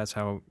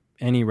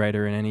any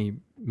writer in any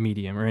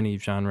medium or any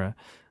genre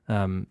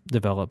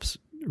develops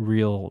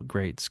real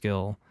great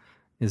skill,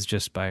 is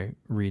just by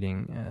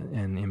reading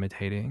and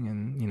imitating,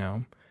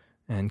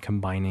 and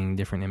combining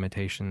different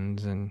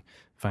imitations and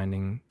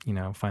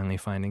finally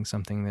finding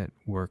something that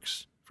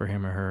works for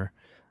him or her.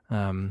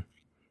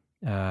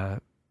 I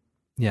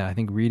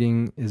think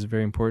reading is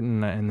very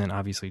important, and then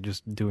obviously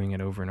just doing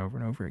it over and over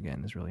and over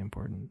again is really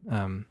important.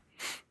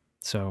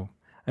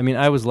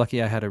 I was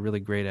lucky. I had a really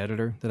great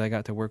editor that I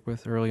got to work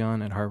with early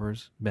on at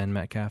Harper's, Ben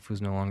Metcalf,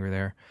 who's no longer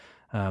there.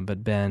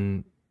 But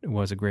Ben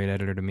was a great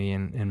editor to me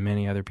and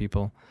many other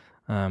people.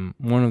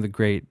 One of the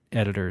great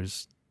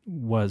editors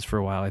was, for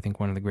a while, I think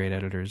one of the great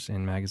editors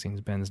in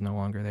magazines. Ben's no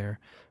longer there.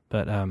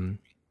 But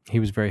he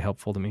was very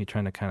helpful to me,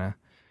 trying to kind of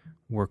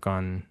work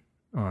on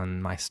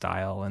my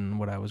style and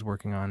what I was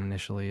working on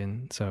initially.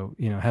 And so,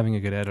 having a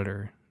good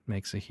editor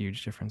makes a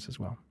huge difference as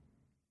well.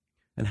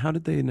 And how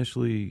did they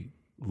initially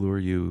lure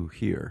you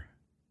here?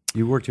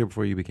 You worked here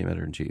before you became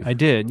editor-in-chief. I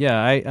did,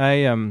 yeah.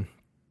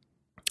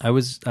 I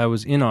was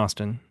in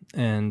Austin,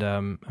 and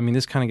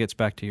this kind of gets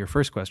back to your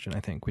first question, I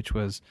think, which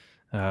was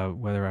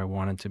whether I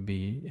wanted to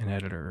be an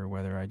editor or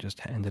whether I just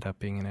ended up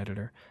being an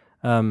editor.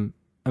 I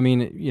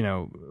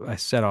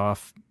set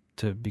off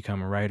to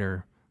become a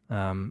writer,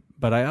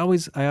 but I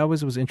always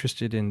was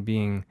interested in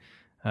being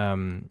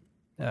part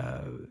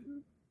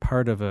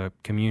of a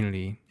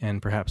community,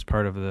 and perhaps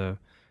part of a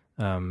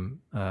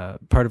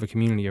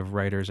community of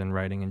writers and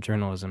writing and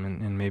journalism,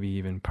 and maybe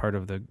even part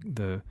of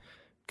the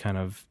kind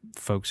of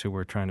folks who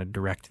were trying to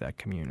direct that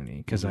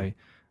community. Because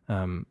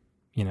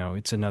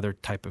it's another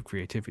type of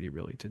creativity,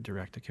 really, to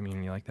direct a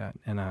community like that.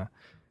 And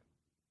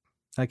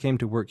I came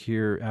to work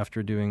here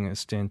after doing a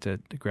stint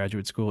at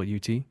graduate school at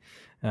UT,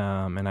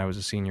 and I was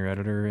a senior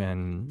editor,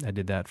 and I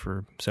did that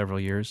for several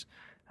years.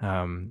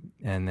 And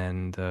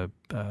then the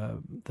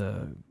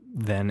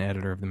then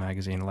editor of the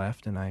magazine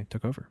left, and I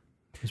took over.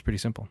 It was pretty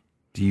simple.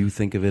 Do you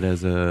think of it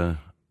as they've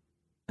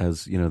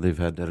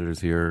had editors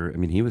here?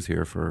 He was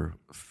here for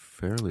a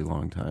fairly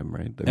long time,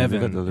 right?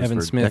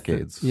 Evan Smith.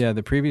 Decades.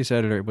 The previous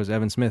editor was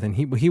Evan Smith, and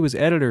he was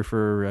editor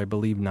for, I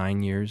believe,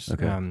 9 years.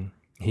 Okay.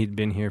 He'd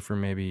been here for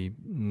maybe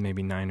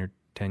 9 or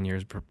 10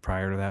 years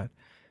prior to that.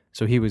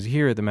 So he was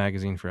here at the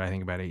magazine for, I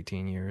think, about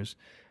 18 years.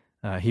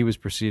 He was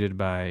preceded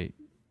by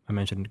I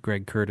mentioned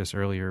Greg Curtis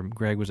earlier.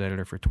 Greg was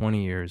editor for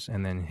 20 years,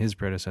 and then his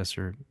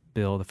predecessor,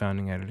 Bill, the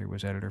founding editor,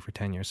 was editor for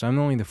 10 years. So I'm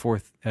only the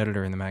fourth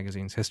editor in the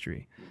magazine's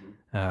history,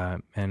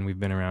 and we've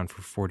been around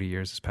for 40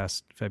 years this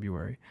past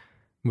February,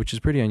 which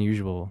is pretty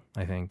unusual,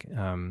 I think,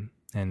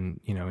 and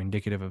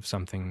indicative of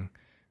something.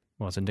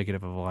 Well, it's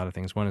indicative of a lot of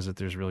things. One is that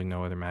there's really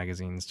no other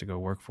magazines to go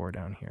work for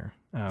down here.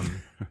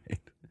 Right.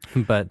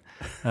 But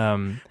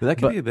that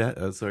could be a bad.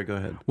 Oh, sorry, go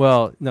ahead.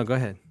 Well, no, go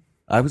ahead.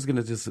 I was going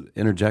to just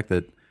interject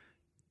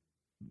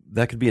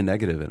that could be a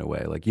negative in a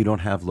way. Like, you don't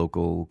have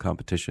local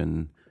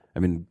competition. I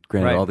mean,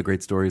 granted, all the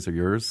great stories are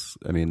yours.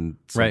 I mean,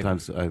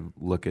 sometimes I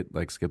look at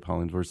like Skip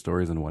Hollingsworth's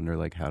stories and wonder,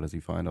 like, how does he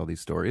find all these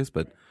stories?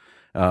 But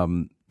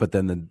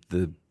then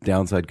the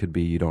downside could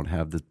be you don't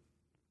have the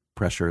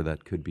pressure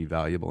that could be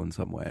valuable in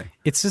some way.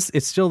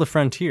 It's still the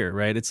frontier,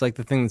 right? It's like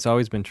the thing that's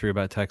always been true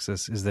about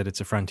Texas is that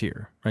it's a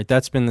frontier, right?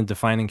 That's been the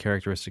defining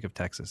characteristic of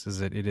Texas, is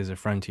that it is a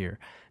frontier.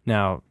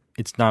 Now,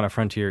 it's not a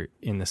frontier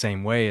in the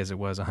same way as it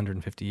was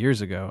 150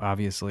 years ago,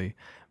 obviously,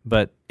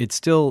 but it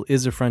still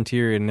is a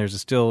frontier, and there's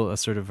still a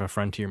sort of a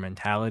frontier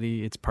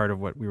mentality. It's part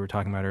of what we were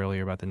talking about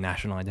earlier about the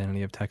national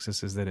identity of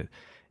Texas, is that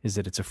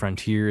it's a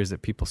frontier, is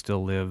that people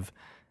still live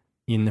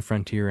in the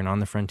frontier and on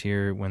the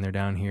frontier when they're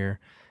down here.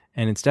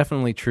 And it's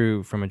definitely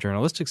true from a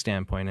journalistic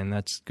standpoint, and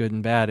that's good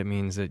and bad. It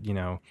means that,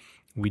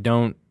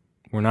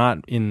 we're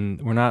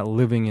not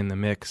living in the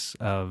mix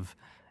of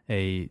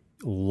a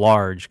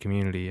large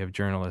community of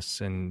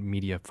journalists and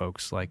media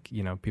folks like,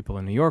 people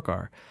in New York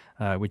are,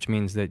 which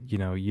means that,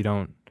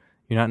 you're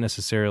not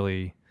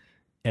necessarily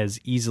as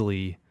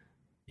easily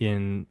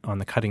on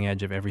the cutting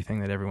edge of everything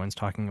that everyone's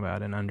talking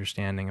about and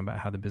understanding about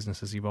how the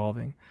business is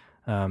evolving.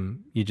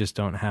 You just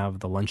don't have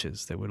the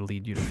lunches that would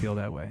lead you to feel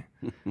that way,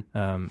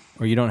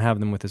 or you don't have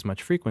them with as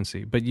much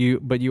frequency. But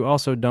you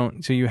also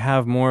don't. So you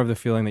have more of the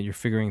feeling that you're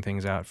figuring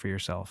things out for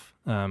yourself,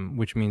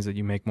 which means that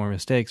you make more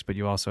mistakes. But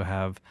you also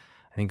have,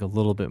 I think, a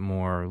little bit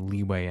more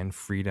leeway and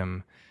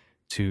freedom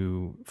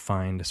to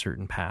find a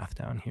certain path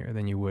down here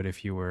than you would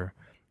if you were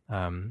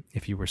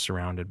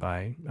surrounded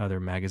by other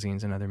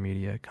magazines and other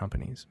media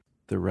companies.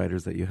 The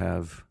writers that you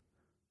have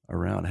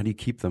around, how do you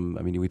keep them?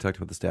 I mean, we talked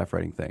about the staff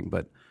writing thing,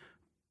 but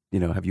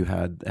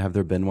have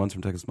there been ones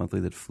from Texas Monthly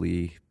that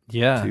flee?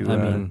 Yeah,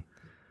 to,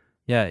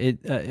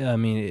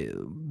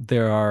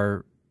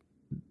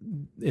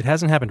 it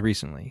hasn't happened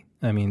recently.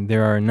 I mean,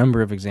 there are a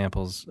number of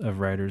examples of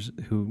writers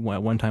who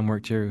at one time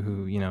worked here,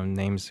 who,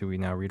 names who we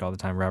now read all the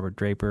time. Robert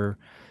Draper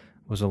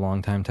was a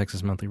longtime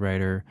Texas Monthly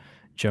writer.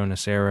 Joe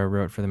Nocera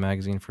wrote for the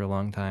magazine for a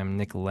long time.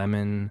 Nick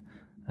Lemon,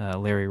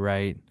 Larry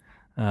Wright.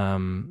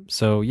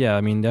 So yeah,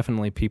 I mean,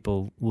 definitely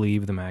people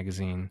leave the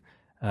magazine.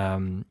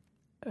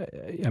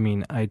 I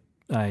mean,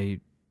 I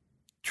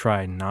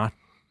try not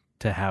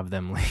to have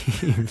them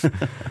leave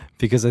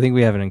because I think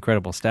we have an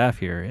incredible staff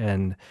here,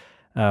 and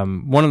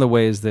one of the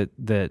ways that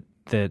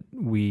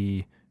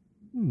we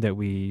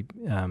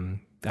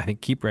I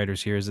think keep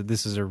writers here is that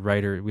this is a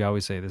writer. We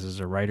always say this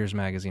is a writer's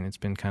magazine. It's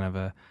been kind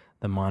of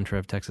the mantra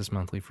of Texas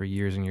Monthly for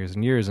years and years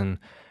and years, and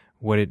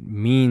what it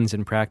means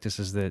in practice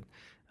is that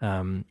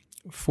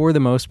for the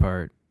most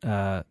part,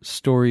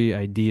 story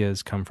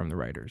ideas come from the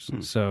writers.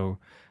 So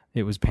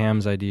it was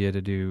Pam's idea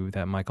to do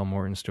that Michael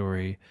Morton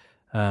story.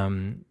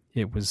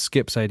 It was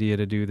Skip's idea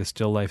to do the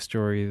still life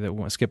story,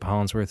 Skip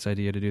Hollingsworth's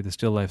idea to do the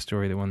still life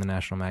story that won the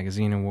National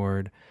Magazine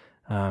Award.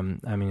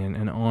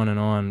 And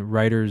on.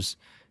 Writers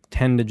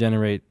tend to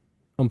generate,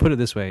 I'll put it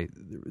this way,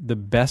 the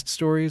best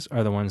stories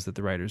are the ones that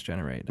the writers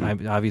generate.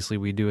 Obviously,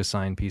 we do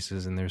assign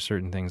pieces, and there's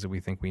certain things that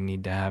we think we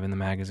need to have in the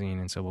magazine,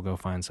 and so we'll go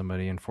find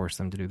somebody and force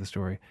them to do the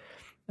story.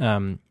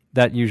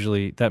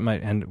 That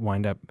might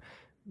wind up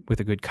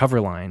with a good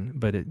cover line,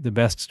 but the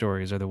best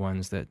stories are the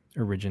ones that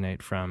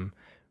originate from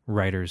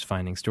writers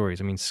finding stories.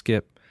 I mean,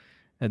 Skip,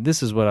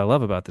 this is what I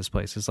love about this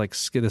place. It's like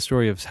the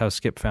story of how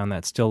Skip found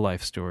that still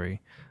life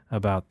story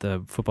about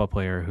the football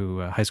player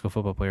high school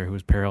football player who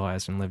was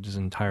paralyzed and lived his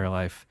entire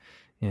life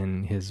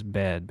in his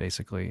bed,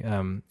 basically.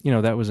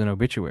 That was an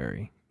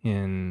obituary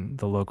in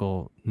the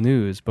local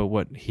news, but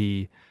why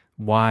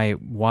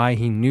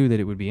he knew that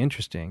it would be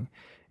interesting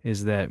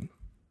is that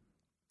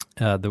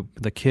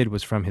the kid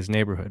was from his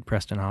neighborhood,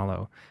 Preston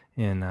Hollow,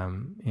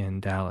 in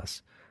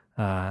Dallas,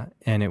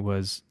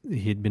 and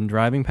he'd been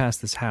driving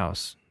past this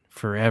house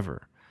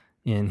forever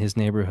in his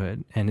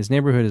neighborhood, and his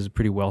neighborhood is a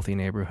pretty wealthy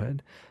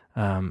neighborhood,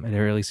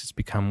 or at least it's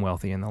become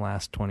wealthy in the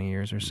last 20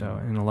 years or so,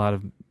 and a lot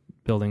of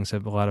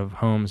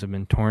homes have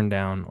been torn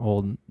down.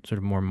 Old, sort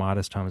of more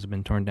modest homes have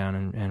been torn down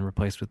and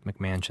replaced with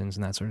McMansions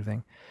and that sort of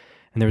thing.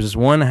 And there was this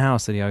one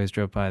house that he always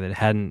drove by that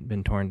hadn't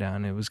been torn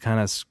down. It was kind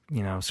of,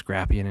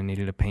 scrappy, and it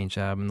needed a paint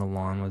job, and the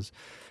lawn was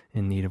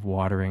in need of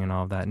watering and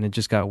all of that. And it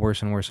just got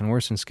worse and worse and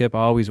worse. And Skip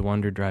always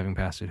wondered, driving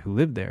past it, who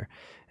lived there.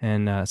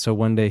 And so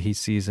one day he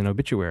sees an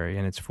obituary,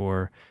 and it's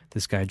for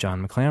this guy,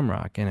 John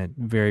McClamrock. And it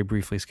very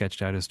briefly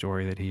sketched out his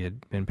story that he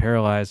had been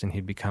paralyzed, and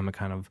he'd become a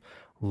kind of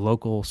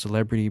local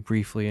celebrity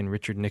briefly, and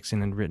Richard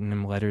Nixon had written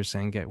him letters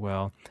saying, get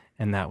well.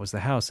 And that was the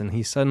house. And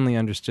he suddenly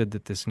understood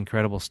that this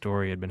incredible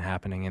story had been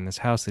happening in this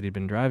house that he'd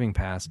been driving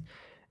past.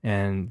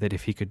 and that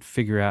if he could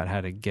figure out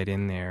how to get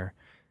in there,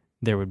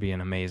 there would be an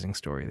amazing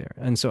story there.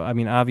 And so, I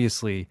mean,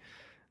 obviously,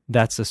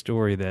 that's a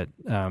story that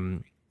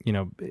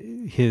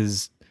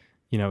is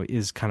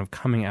kind of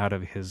coming out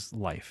of his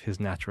life, his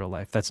natural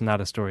life. That's not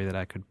a story that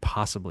I could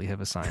possibly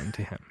have assigned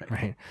to him,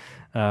 right?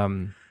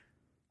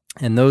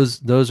 And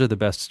those are the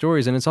best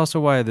stories, and it's also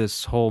why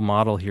this whole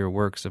model here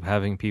works of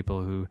having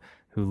people who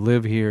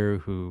live here,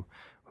 who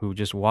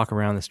just walk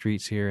around the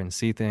streets here and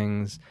see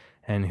things,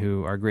 and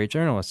who are great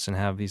journalists and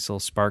have these little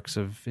sparks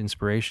of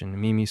inspiration.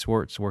 Mimi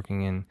Swartz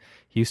working in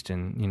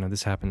Houston,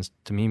 this happens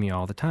to Mimi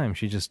all the time.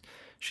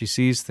 She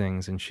sees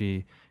things and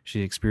she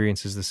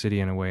experiences the city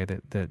in a way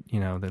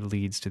that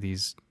leads to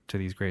these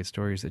great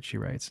stories that she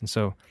writes. And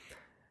so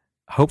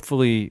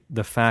hopefully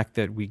the fact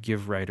that we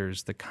give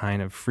writers the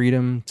kind of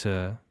freedom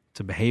to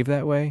behave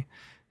that way,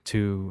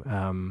 to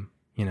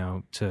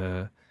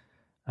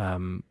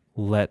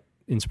let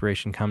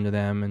inspiration come to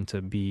them and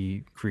to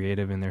be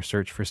creative in their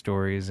search for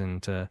stories,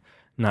 and to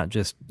not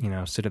just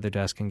sit at their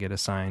desk and get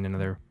assigned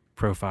another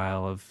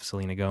profile of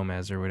Selena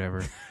Gomez or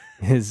whatever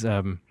is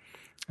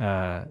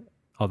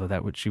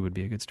although she would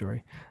be a good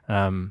story,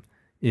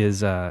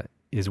 is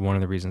one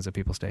of the reasons that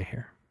people stay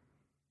here.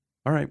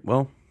 All right,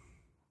 well,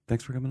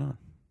 thanks for coming on.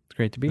 It's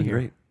great to be here.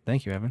 Great.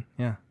 Thank you, Evan.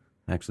 Yeah,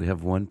 I actually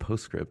have one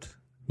postscript.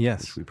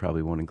 Yes, which we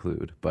probably won't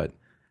include, but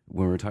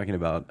when we're talking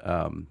about,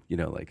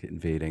 like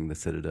invading the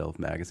citadel of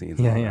magazines.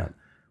 That,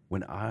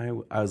 when I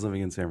was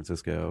living in San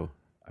Francisco,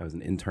 I was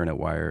an intern at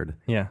Wired.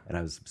 Yeah. And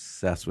I was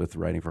obsessed with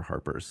writing for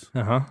Harper's.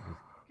 Uh-huh.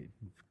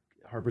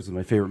 Harper's was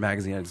my favorite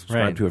magazine. I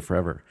subscribed to it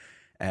forever.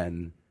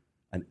 And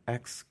an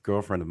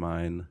ex-girlfriend of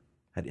mine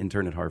had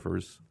interned at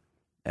Harper's,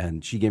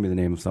 and she gave me the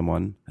name of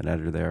someone, an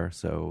editor there.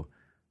 So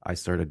I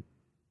started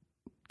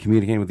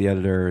communicating with the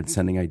editor and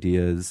sending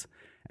ideas.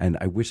 And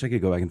I wish I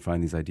could go back and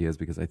find these ideas,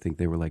 because I think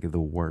they were like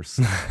the worst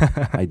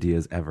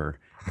ideas ever.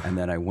 And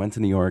then I went to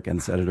New York, and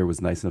this editor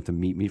was nice enough to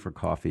meet me for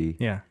coffee.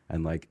 Yeah.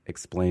 And like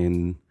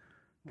explain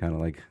kind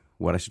of like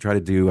what I should try to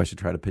do. I should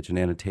try to pitch an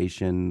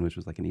annotation, which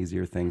was like an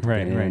easier thing to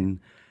get in. Right.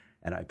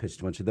 And I pitched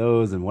a bunch of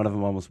those, and one of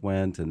them almost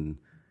went and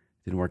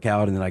didn't work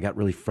out. And then I got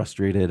really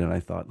frustrated, and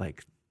I thought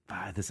like,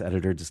 this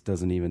editor just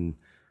doesn't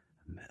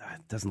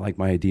like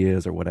my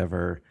ideas or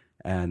whatever.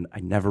 And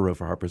I never wrote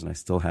for Harper's, and I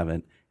still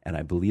haven't. And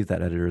I believe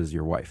that editor is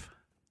your wife.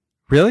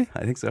 Really?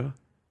 I think so.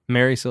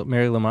 Mary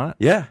Lamont?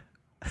 Yeah.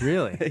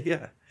 Really?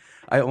 Yeah.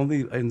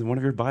 In one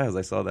of your bios,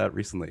 I saw that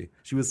recently.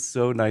 She was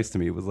so nice to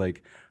me. It was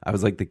like, I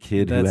was like the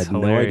kid who had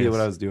no idea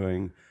what I was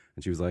doing.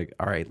 And she was like,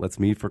 all right, let's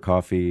meet for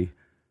coffee.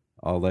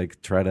 I'll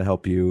like try to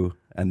help you.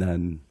 And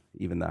then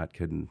even that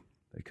couldn't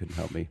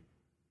help me.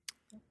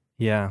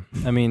 Yeah.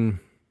 I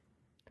mean,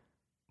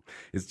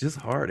 it's just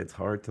hard. It's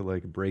hard to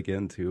like break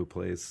into a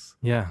place.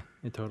 Yeah,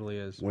 it totally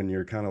is. When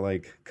you're kind of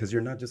like, because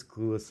you're not just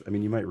clueless. I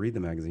mean, you might read the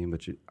magazine,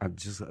 but I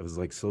was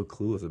like so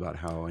clueless about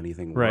how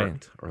anything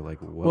worked, or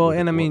like what. Well,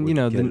 and I mean, get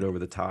it over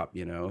the top,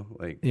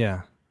 like.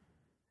 Yeah,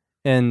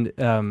 and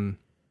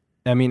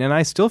I mean, and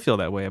I still feel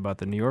that way about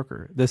the New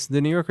Yorker.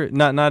 The New Yorker,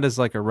 not as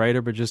like a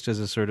writer, but just as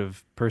a sort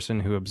of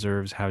person who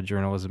observes how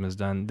journalism is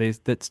done.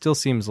 That still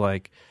seems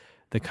like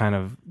the kind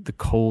of the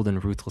cold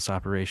and ruthless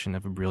operation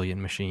of a brilliant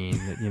machine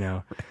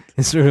that,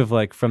 is sort of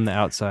like from the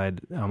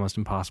outside almost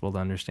impossible to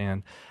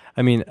understand.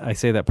 I mean, I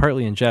say that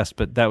partly in jest,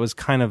 but that was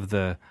kind of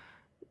the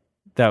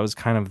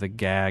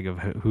gag of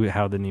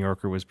how the New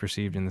Yorker was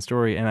perceived in the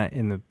story and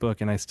in the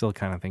book. And I still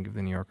kind of think of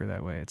the New Yorker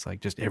that way. It's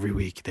like just every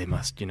week they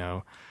must,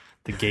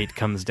 the gate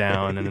comes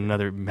down and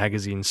another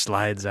magazine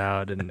slides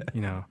out and,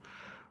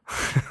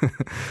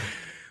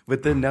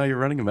 But then now you're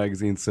running a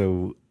magazine,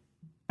 so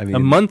I mean, a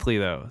monthly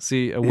though.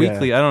 See, a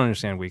weekly, I don't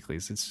understand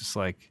weeklies. It's just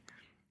like,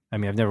 I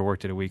mean, I've never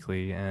worked at a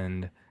weekly,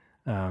 and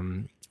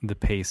the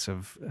pace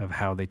of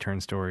how they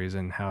turn stories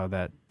and how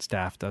that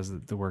staff does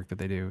the work that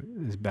they do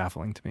is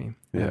baffling to me.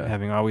 Yeah.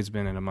 Having always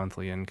been in a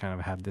monthly and kind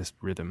of have this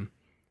rhythm,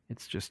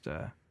 it's just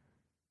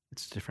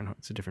it's different.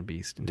 It's a different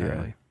beast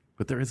entirely. Yeah.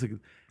 But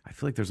I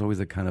feel like there's always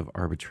a kind of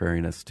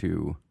arbitrariness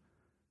to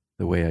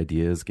the way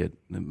ideas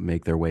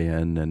make their way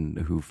in and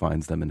who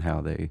finds them and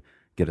how they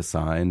get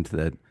assigned,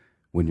 that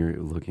when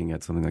you're looking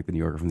at something like the New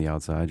Yorker from the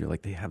outside, you're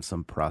like, they have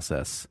some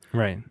process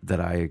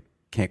that I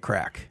can't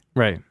crack.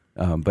 Right.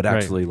 But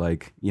actually,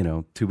 like,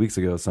 2 weeks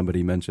ago,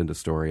 somebody mentioned a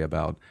story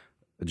about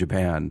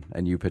Japan,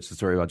 and you pitched a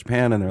story about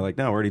Japan, and they're like,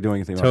 no, we're already doing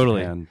anything about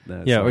Japan.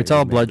 Yeah, it's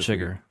all blood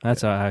sugar.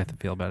 That's how I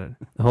feel about it.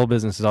 The whole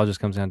business all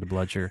just comes down to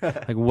blood sugar.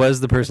 Like, was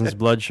the person's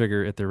blood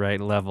sugar at the right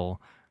level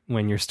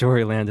when your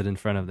story landed in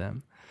front of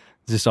them?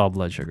 It's just all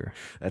blood sugar.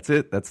 That's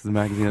it. That's the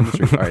magazine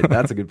industry. All right,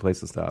 that's a good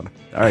place to stop.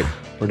 All right,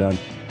 we're done.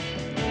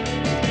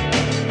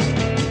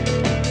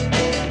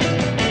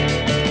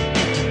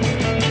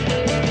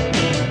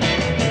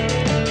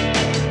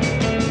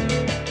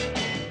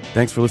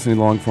 Thanks for listening to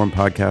the Long Form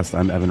Podcast.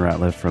 I'm Evan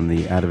Ratliff from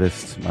The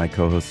Atavist. My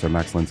co-hosts are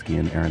Max Linsky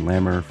and Aaron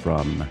Lammer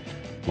from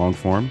Long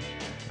Form.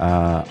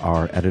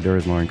 Our editor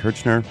is Lauren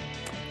Kirchner.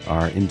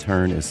 Our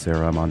intern is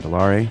Sarah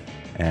Mondolari.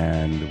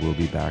 And we'll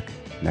be back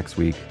next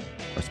week.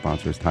 Our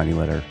sponsor is Tiny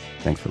Letter.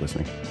 Thanks for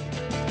listening.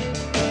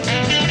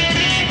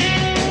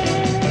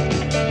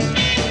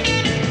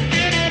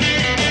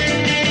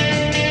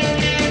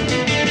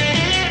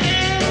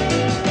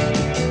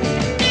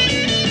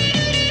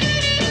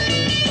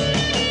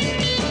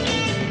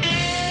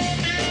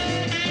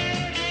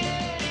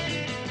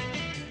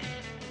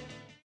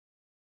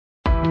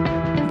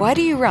 Why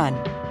do you run?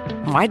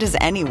 Why does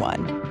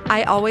anyone?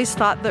 I always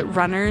thought that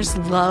runners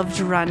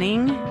loved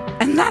running,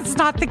 and that's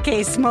not the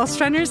case.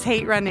 Most runners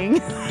hate running,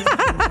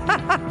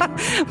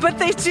 but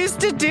they choose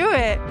to do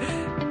it.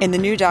 In the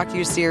new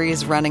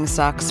docuseries Running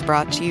Sucks,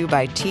 brought to you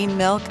by Team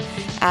Milk,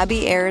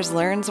 Abby Ayers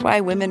learns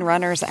why women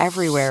runners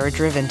everywhere are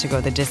driven to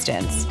go the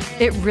distance.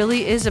 It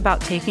really is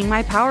about taking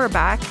my power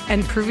back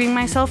and proving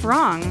myself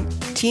wrong.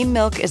 Team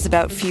Milk is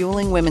about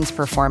fueling women's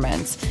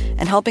performance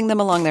and helping them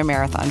along their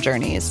marathon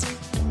journeys.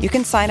 You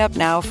can sign up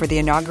now for the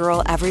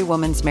inaugural Every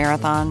Woman's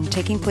Marathon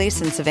taking place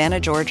in Savannah,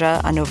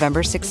 Georgia on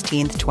November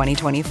 16th,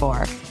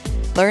 2024.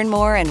 Learn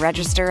more and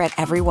register at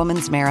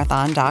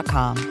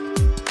everywomansmarathon.com.